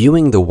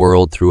 Viewing the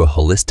world through a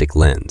holistic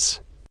lens.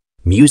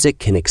 Music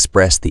can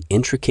express the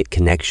intricate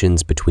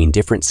connections between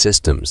different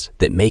systems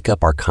that make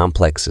up our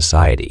complex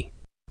society,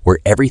 where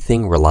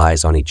everything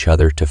relies on each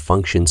other to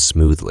function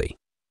smoothly.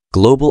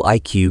 Global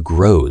IQ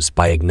grows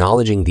by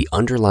acknowledging the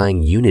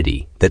underlying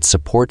unity that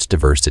supports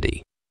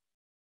diversity.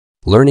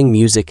 Learning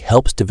music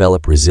helps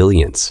develop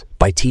resilience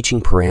by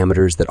teaching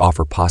parameters that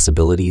offer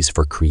possibilities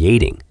for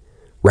creating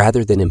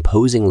rather than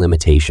imposing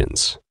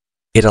limitations.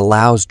 It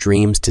allows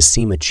dreams to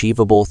seem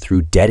achievable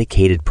through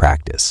dedicated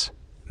practice,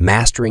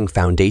 mastering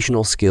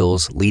foundational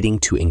skills leading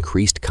to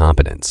increased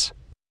competence,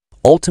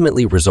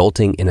 ultimately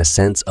resulting in a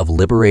sense of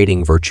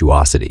liberating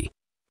virtuosity.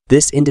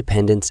 This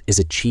independence is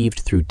achieved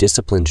through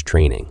disciplined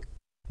training,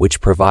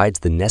 which provides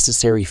the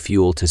necessary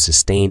fuel to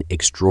sustain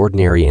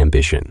extraordinary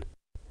ambition.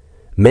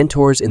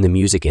 Mentors in the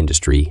music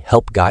industry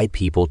help guide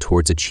people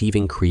towards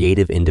achieving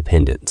creative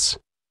independence.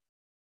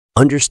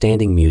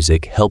 Understanding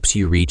music helps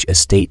you reach a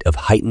state of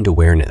heightened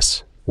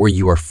awareness, where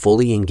you are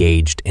fully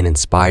engaged and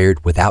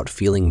inspired without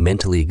feeling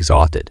mentally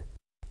exhausted.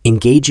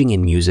 Engaging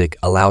in music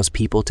allows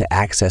people to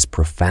access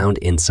profound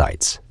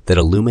insights that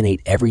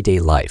illuminate everyday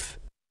life,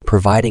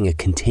 providing a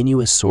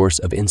continuous source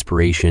of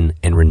inspiration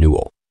and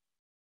renewal.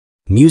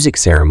 Music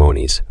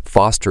ceremonies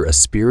foster a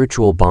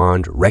spiritual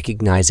bond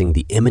recognizing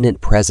the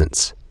imminent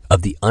presence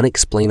of the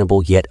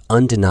unexplainable yet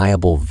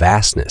undeniable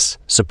vastness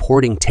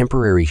supporting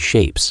temporary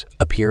shapes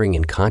appearing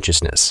in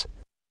consciousness,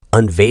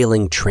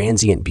 unveiling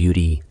transient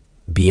beauty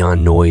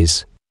beyond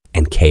noise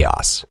and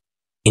chaos.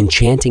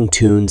 Enchanting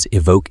tunes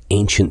evoke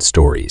ancient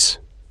stories,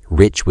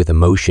 rich with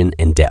emotion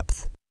and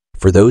depth,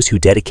 for those who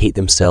dedicate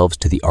themselves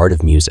to the art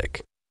of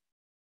music.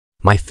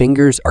 My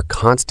fingers are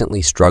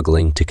constantly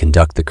struggling to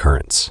conduct the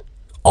currents,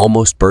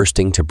 almost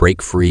bursting to break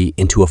free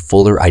into a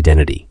fuller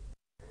identity.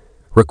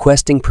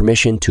 Requesting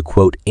permission to,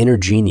 quote, inner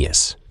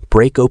genius,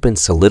 break open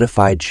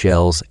solidified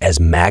shells as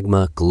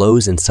magma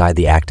glows inside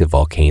the active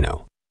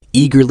volcano,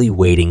 eagerly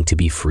waiting to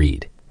be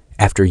freed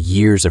after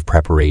years of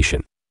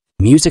preparation.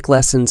 Music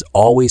lessons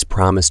always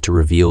promise to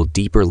reveal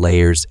deeper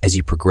layers as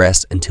you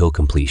progress until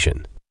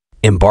completion.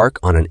 Embark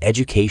on an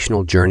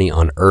educational journey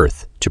on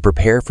Earth to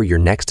prepare for your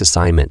next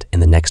assignment in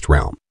the next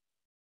realm.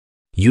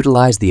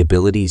 Utilize the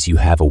abilities you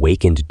have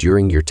awakened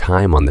during your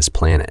time on this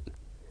planet.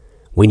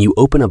 When you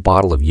open a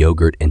bottle of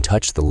yogurt and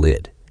touch the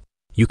lid,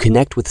 you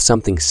connect with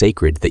something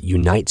sacred that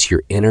unites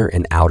your inner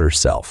and outer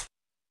self.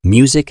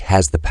 Music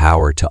has the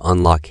power to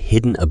unlock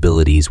hidden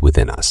abilities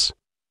within us.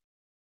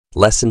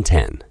 Lesson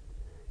 10.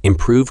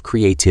 Improve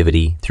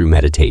creativity through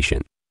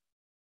meditation.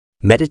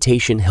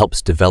 Meditation helps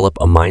develop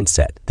a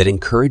mindset that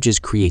encourages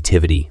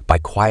creativity by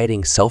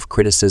quieting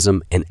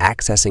self-criticism and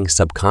accessing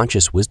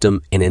subconscious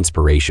wisdom and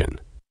inspiration.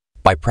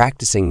 By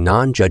practicing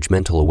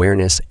non-judgmental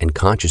awareness and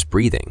conscious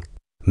breathing,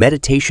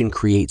 meditation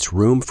creates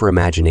room for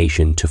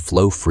imagination to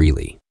flow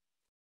freely.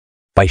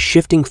 By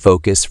shifting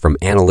focus from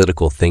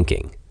analytical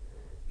thinking,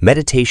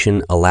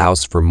 meditation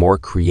allows for more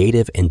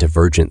creative and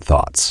divergent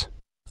thoughts,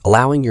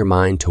 allowing your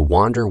mind to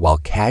wander while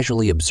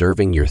casually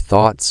observing your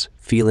thoughts,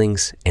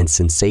 feelings, and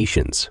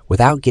sensations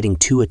without getting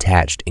too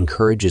attached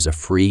encourages a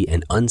free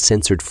and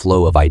uncensored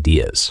flow of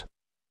ideas.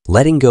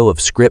 Letting go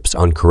of scripts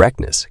on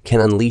correctness can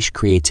unleash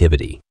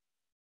creativity.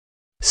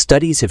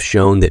 Studies have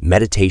shown that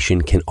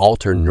meditation can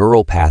alter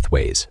neural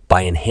pathways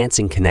by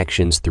enhancing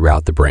connections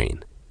throughout the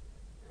brain.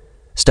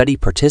 Study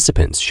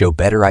participants show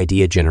better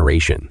idea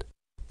generation,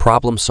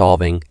 problem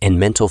solving, and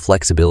mental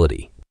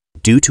flexibility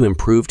due to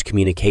improved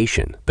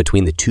communication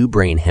between the two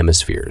brain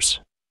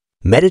hemispheres.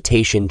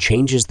 Meditation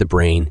changes the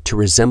brain to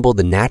resemble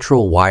the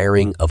natural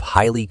wiring of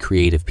highly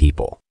creative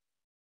people.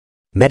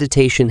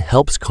 Meditation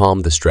helps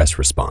calm the stress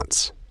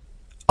response,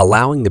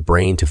 allowing the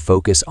brain to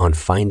focus on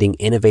finding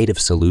innovative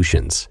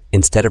solutions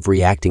instead of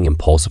reacting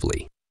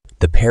impulsively.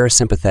 The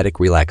parasympathetic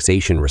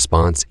relaxation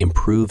response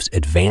improves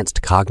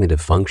advanced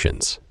cognitive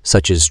functions,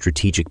 such as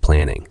strategic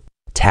planning,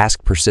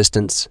 task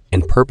persistence,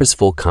 and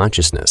purposeful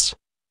consciousness.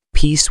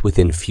 Peace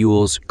within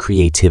fuels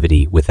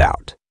creativity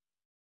without.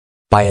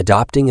 By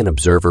adopting an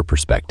observer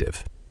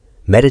perspective,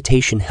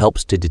 meditation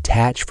helps to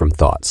detach from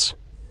thoughts,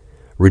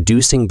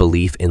 reducing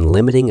belief in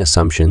limiting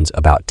assumptions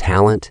about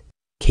talent,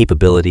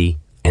 capability,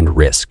 and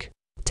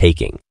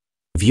risk-taking.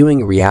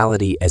 Viewing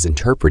reality as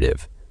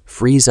interpretive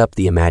frees up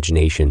the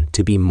imagination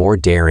to be more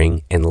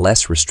daring and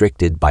less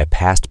restricted by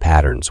past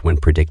patterns when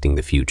predicting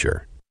the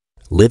future.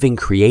 Living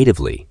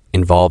creatively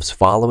involves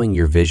following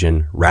your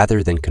vision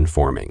rather than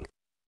conforming.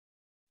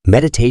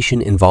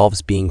 Meditation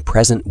involves being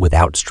present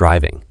without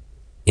striving,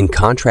 in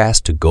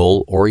contrast to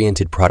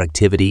goal-oriented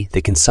productivity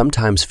that can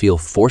sometimes feel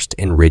forced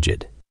and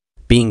rigid.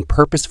 Being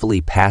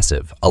purposefully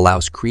passive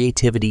allows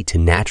creativity to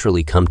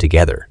naturally come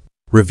together,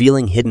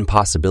 revealing hidden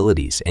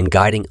possibilities and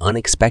guiding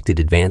unexpected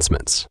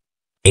advancements.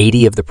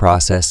 80 of the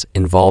process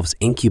involves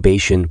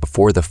incubation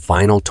before the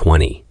final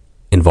 20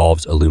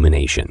 involves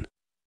illumination.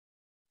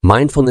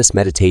 Mindfulness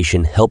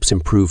meditation helps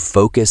improve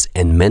focus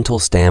and mental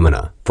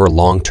stamina for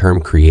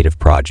long-term creative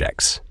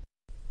projects.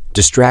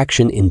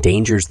 Distraction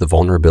endangers the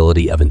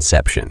vulnerability of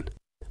inception.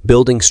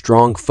 Building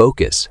strong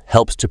focus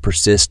helps to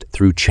persist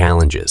through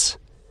challenges.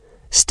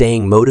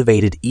 Staying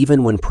motivated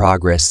even when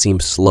progress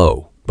seems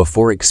slow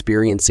before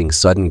experiencing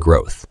sudden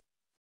growth.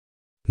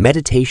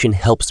 Meditation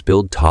helps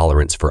build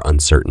tolerance for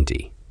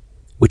uncertainty,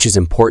 which is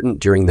important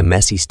during the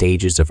messy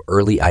stages of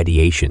early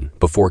ideation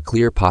before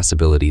clear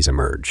possibilities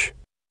emerge.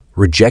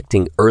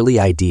 Rejecting early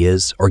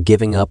ideas or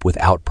giving up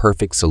without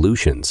perfect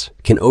solutions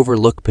can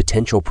overlook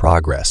potential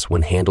progress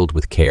when handled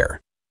with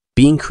care.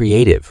 Being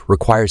creative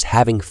requires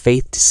having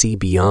faith to see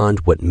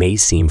beyond what may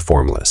seem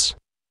formless.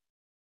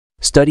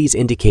 Studies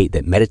indicate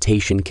that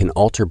meditation can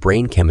alter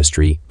brain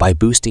chemistry by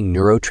boosting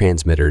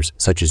neurotransmitters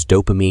such as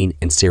dopamine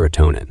and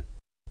serotonin,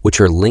 which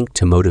are linked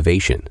to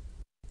motivation,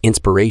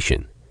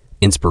 inspiration,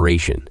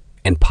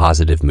 and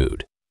positive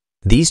mood.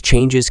 These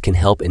changes can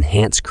help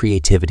enhance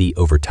creativity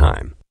over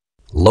time.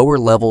 Lower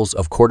levels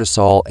of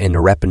cortisol and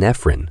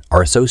norepinephrine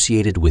are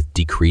associated with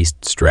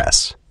decreased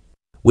stress,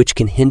 which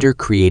can hinder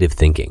creative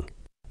thinking.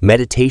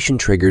 Meditation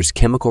triggers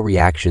chemical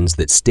reactions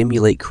that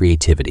stimulate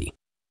creativity.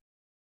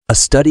 A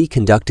study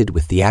conducted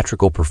with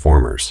theatrical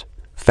performers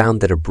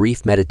found that a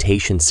brief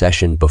meditation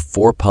session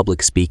before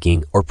public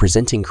speaking or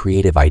presenting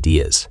creative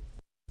ideas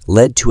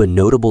led to a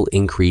notable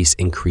increase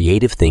in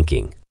creative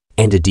thinking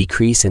and a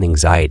decrease in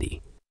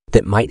anxiety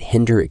that might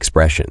hinder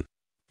expression.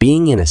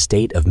 Being in a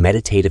state of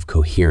meditative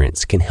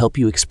coherence can help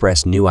you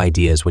express new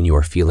ideas when you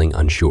are feeling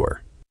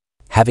unsure.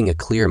 Having a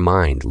clear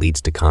mind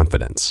leads to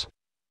confidence.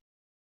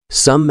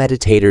 Some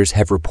meditators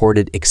have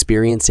reported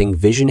experiencing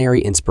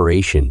visionary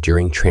inspiration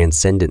during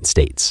transcendent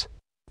states,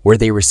 where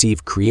they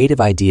receive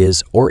creative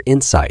ideas or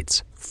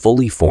insights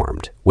fully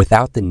formed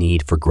without the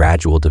need for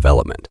gradual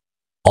development.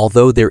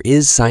 Although there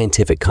is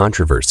scientific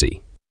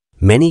controversy,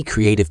 many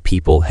creative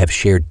people have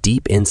shared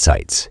deep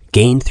insights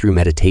gained through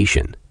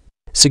meditation,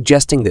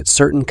 suggesting that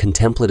certain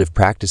contemplative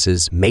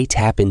practices may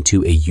tap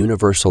into a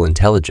universal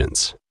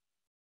intelligence.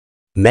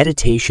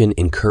 Meditation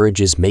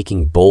encourages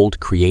making bold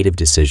creative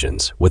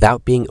decisions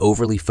without being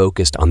overly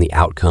focused on the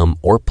outcome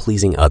or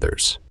pleasing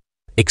others.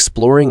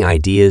 Exploring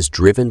ideas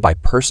driven by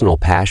personal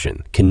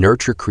passion can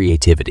nurture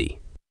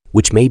creativity,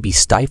 which may be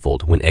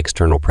stifled when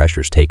external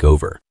pressures take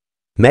over.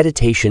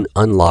 Meditation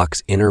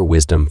unlocks inner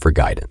wisdom for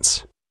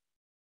guidance.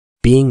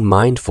 Being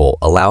mindful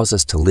allows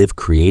us to live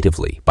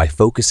creatively by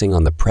focusing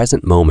on the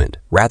present moment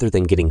rather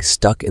than getting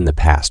stuck in the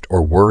past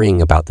or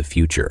worrying about the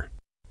future.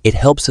 It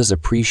helps us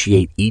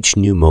appreciate each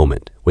new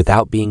moment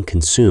without being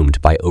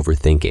consumed by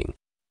overthinking.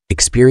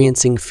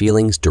 Experiencing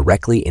feelings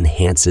directly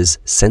enhances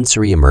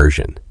sensory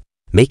immersion,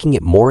 making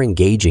it more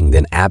engaging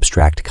than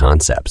abstract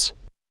concepts.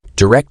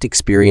 Direct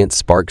experience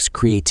sparks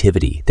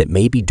creativity that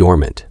may be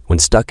dormant when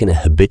stuck in a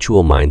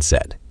habitual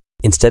mindset,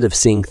 instead of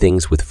seeing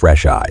things with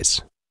fresh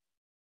eyes.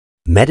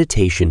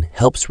 Meditation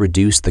helps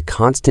reduce the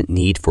constant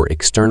need for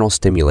external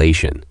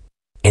stimulation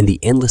and the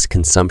endless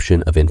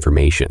consumption of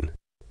information.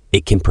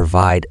 It can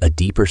provide a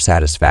deeper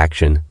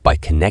satisfaction by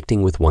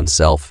connecting with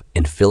oneself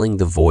and filling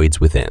the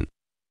voids within.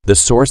 The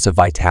source of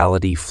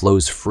vitality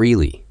flows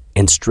freely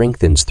and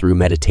strengthens through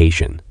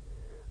meditation,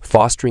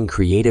 fostering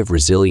creative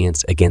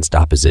resilience against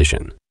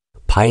opposition.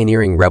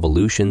 Pioneering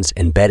revolutions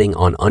and betting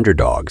on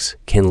underdogs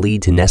can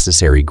lead to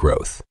necessary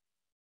growth.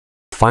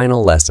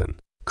 Final lesson: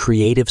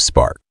 creative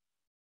spark.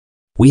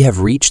 We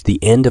have reached the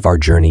end of our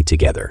journey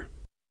together.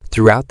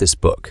 Throughout this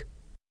book,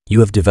 you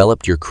have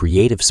developed your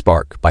creative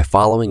spark by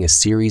following a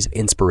series of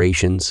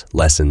inspirations,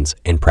 lessons,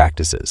 and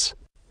practices.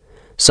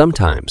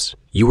 Sometimes,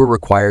 you were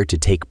required to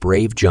take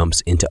brave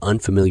jumps into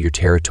unfamiliar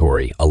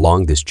territory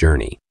along this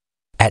journey.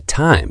 At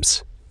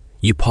times,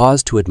 you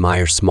pause to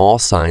admire small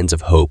signs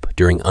of hope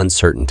during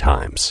uncertain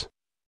times.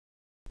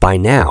 By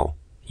now,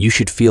 you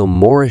should feel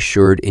more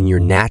assured in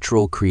your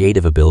natural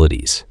creative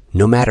abilities,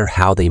 no matter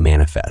how they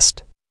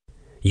manifest.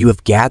 You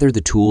have gathered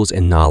the tools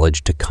and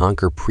knowledge to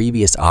conquer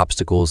previous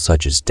obstacles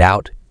such as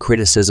doubt,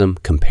 criticism,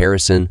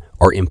 comparison,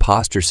 or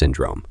imposter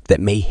syndrome that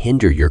may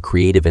hinder your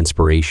creative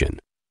inspiration.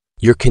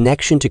 Your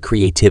connection to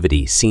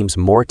creativity seems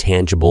more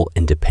tangible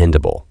and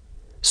dependable,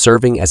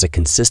 serving as a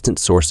consistent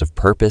source of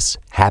purpose,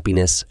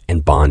 happiness,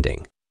 and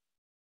bonding.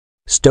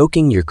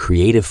 Stoking your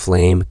creative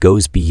flame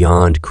goes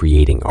beyond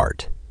creating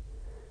art.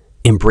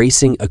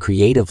 Embracing a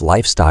creative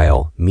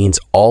lifestyle means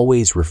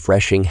always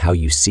refreshing how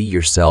you see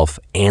yourself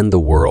and the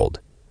world,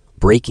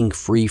 breaking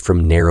free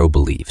from narrow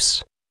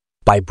beliefs.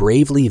 By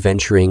bravely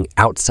venturing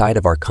outside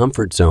of our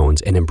comfort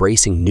zones and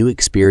embracing new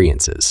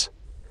experiences,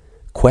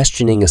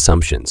 questioning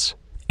assumptions,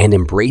 and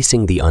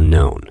embracing the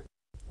unknown,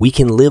 we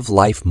can live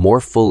life more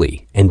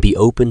fully and be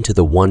open to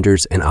the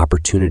wonders and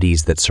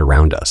opportunities that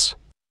surround us,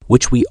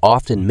 which we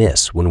often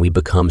miss when we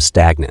become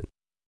stagnant.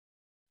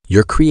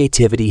 Your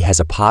creativity has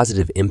a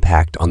positive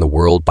impact on the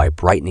world by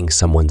brightening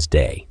someone's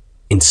day,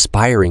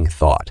 inspiring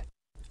thought,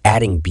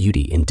 adding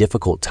beauty in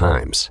difficult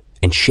times,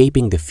 and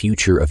shaping the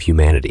future of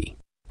humanity.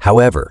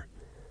 However,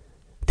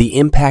 the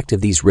impact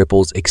of these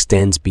ripples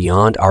extends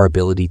beyond our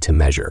ability to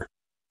measure.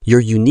 Your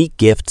unique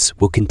gifts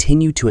will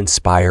continue to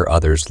inspire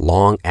others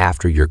long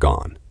after you're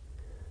gone,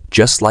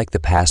 just like the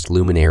past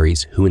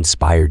luminaries who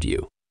inspired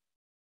you.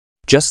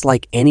 Just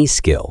like any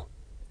skill,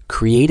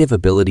 creative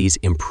abilities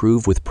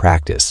improve with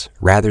practice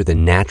rather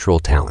than natural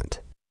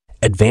talent.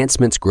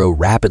 Advancements grow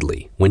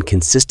rapidly when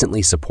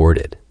consistently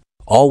supported.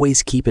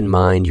 Always keep in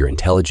mind your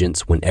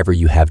intelligence whenever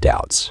you have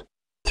doubts.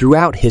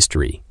 Throughout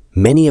history,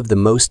 many of the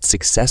most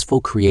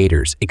successful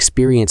creators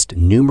experienced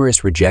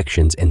numerous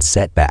rejections and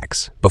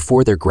setbacks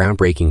before their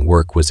groundbreaking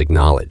work was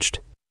acknowledged.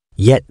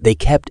 Yet they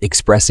kept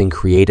expressing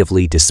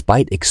creatively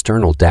despite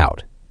external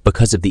doubt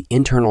because of the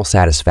internal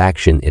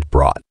satisfaction it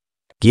brought.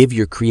 Give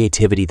your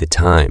creativity the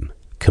time,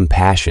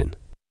 compassion,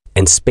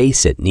 and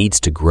space it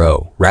needs to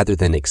grow rather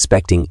than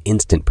expecting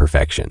instant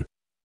perfection.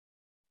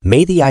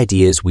 May the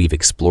ideas we've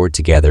explored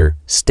together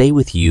stay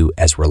with you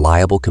as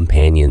reliable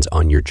companions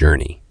on your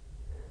journey.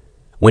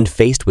 When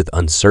faced with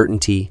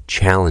uncertainty,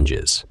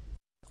 challenges,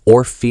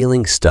 or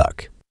feeling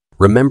stuck,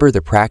 remember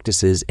the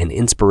practices and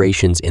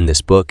inspirations in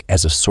this book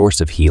as a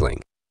source of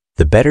healing.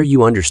 The better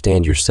you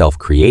understand yourself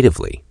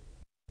creatively,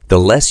 the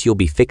less you'll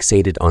be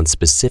fixated on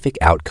specific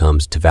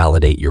outcomes to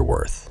validate your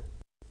worth.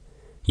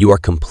 You are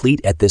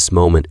complete at this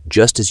moment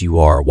just as you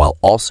are while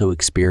also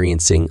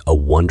experiencing a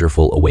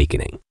wonderful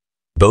awakening.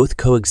 Both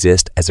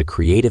coexist as a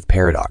creative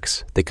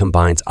paradox that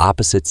combines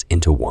opposites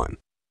into one.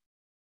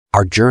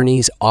 Our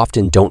journeys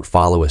often don't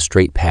follow a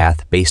straight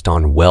path based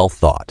on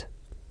well-thought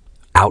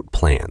out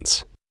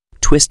plans.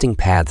 Twisting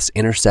paths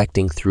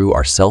intersecting through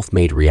our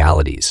self-made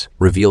realities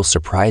reveal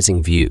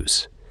surprising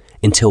views,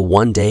 until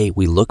one day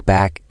we look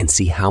back and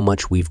see how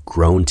much we've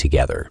grown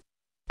together.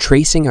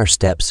 Tracing our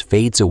steps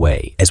fades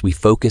away as we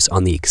focus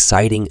on the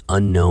exciting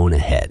unknown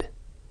ahead.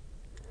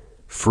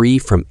 Free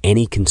from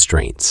any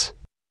constraints,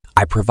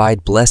 I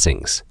provide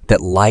blessings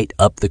that light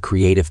up the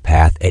creative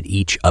path at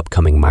each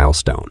upcoming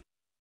milestone.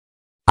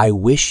 I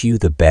wish you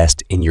the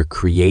best in your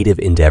creative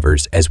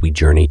endeavors as we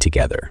journey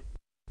together.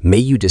 May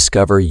you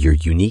discover your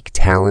unique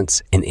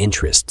talents and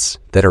interests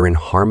that are in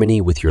harmony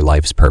with your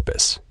life's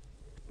purpose,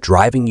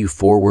 driving you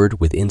forward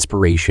with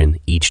inspiration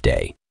each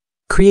day.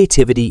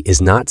 Creativity is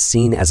not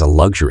seen as a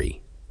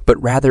luxury,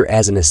 but rather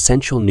as an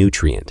essential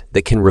nutrient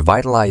that can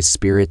revitalize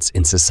spirits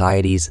in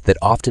societies that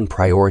often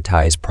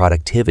prioritize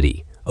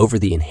productivity over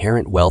the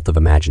inherent wealth of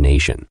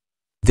imagination.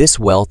 This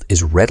wealth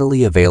is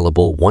readily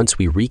available once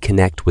we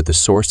reconnect with the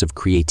source of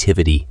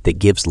creativity that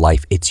gives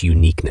life its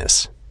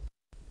uniqueness.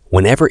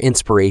 Whenever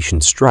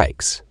inspiration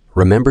strikes,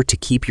 remember to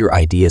keep your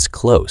ideas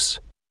close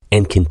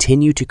and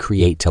continue to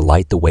create to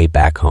light the way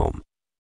back home.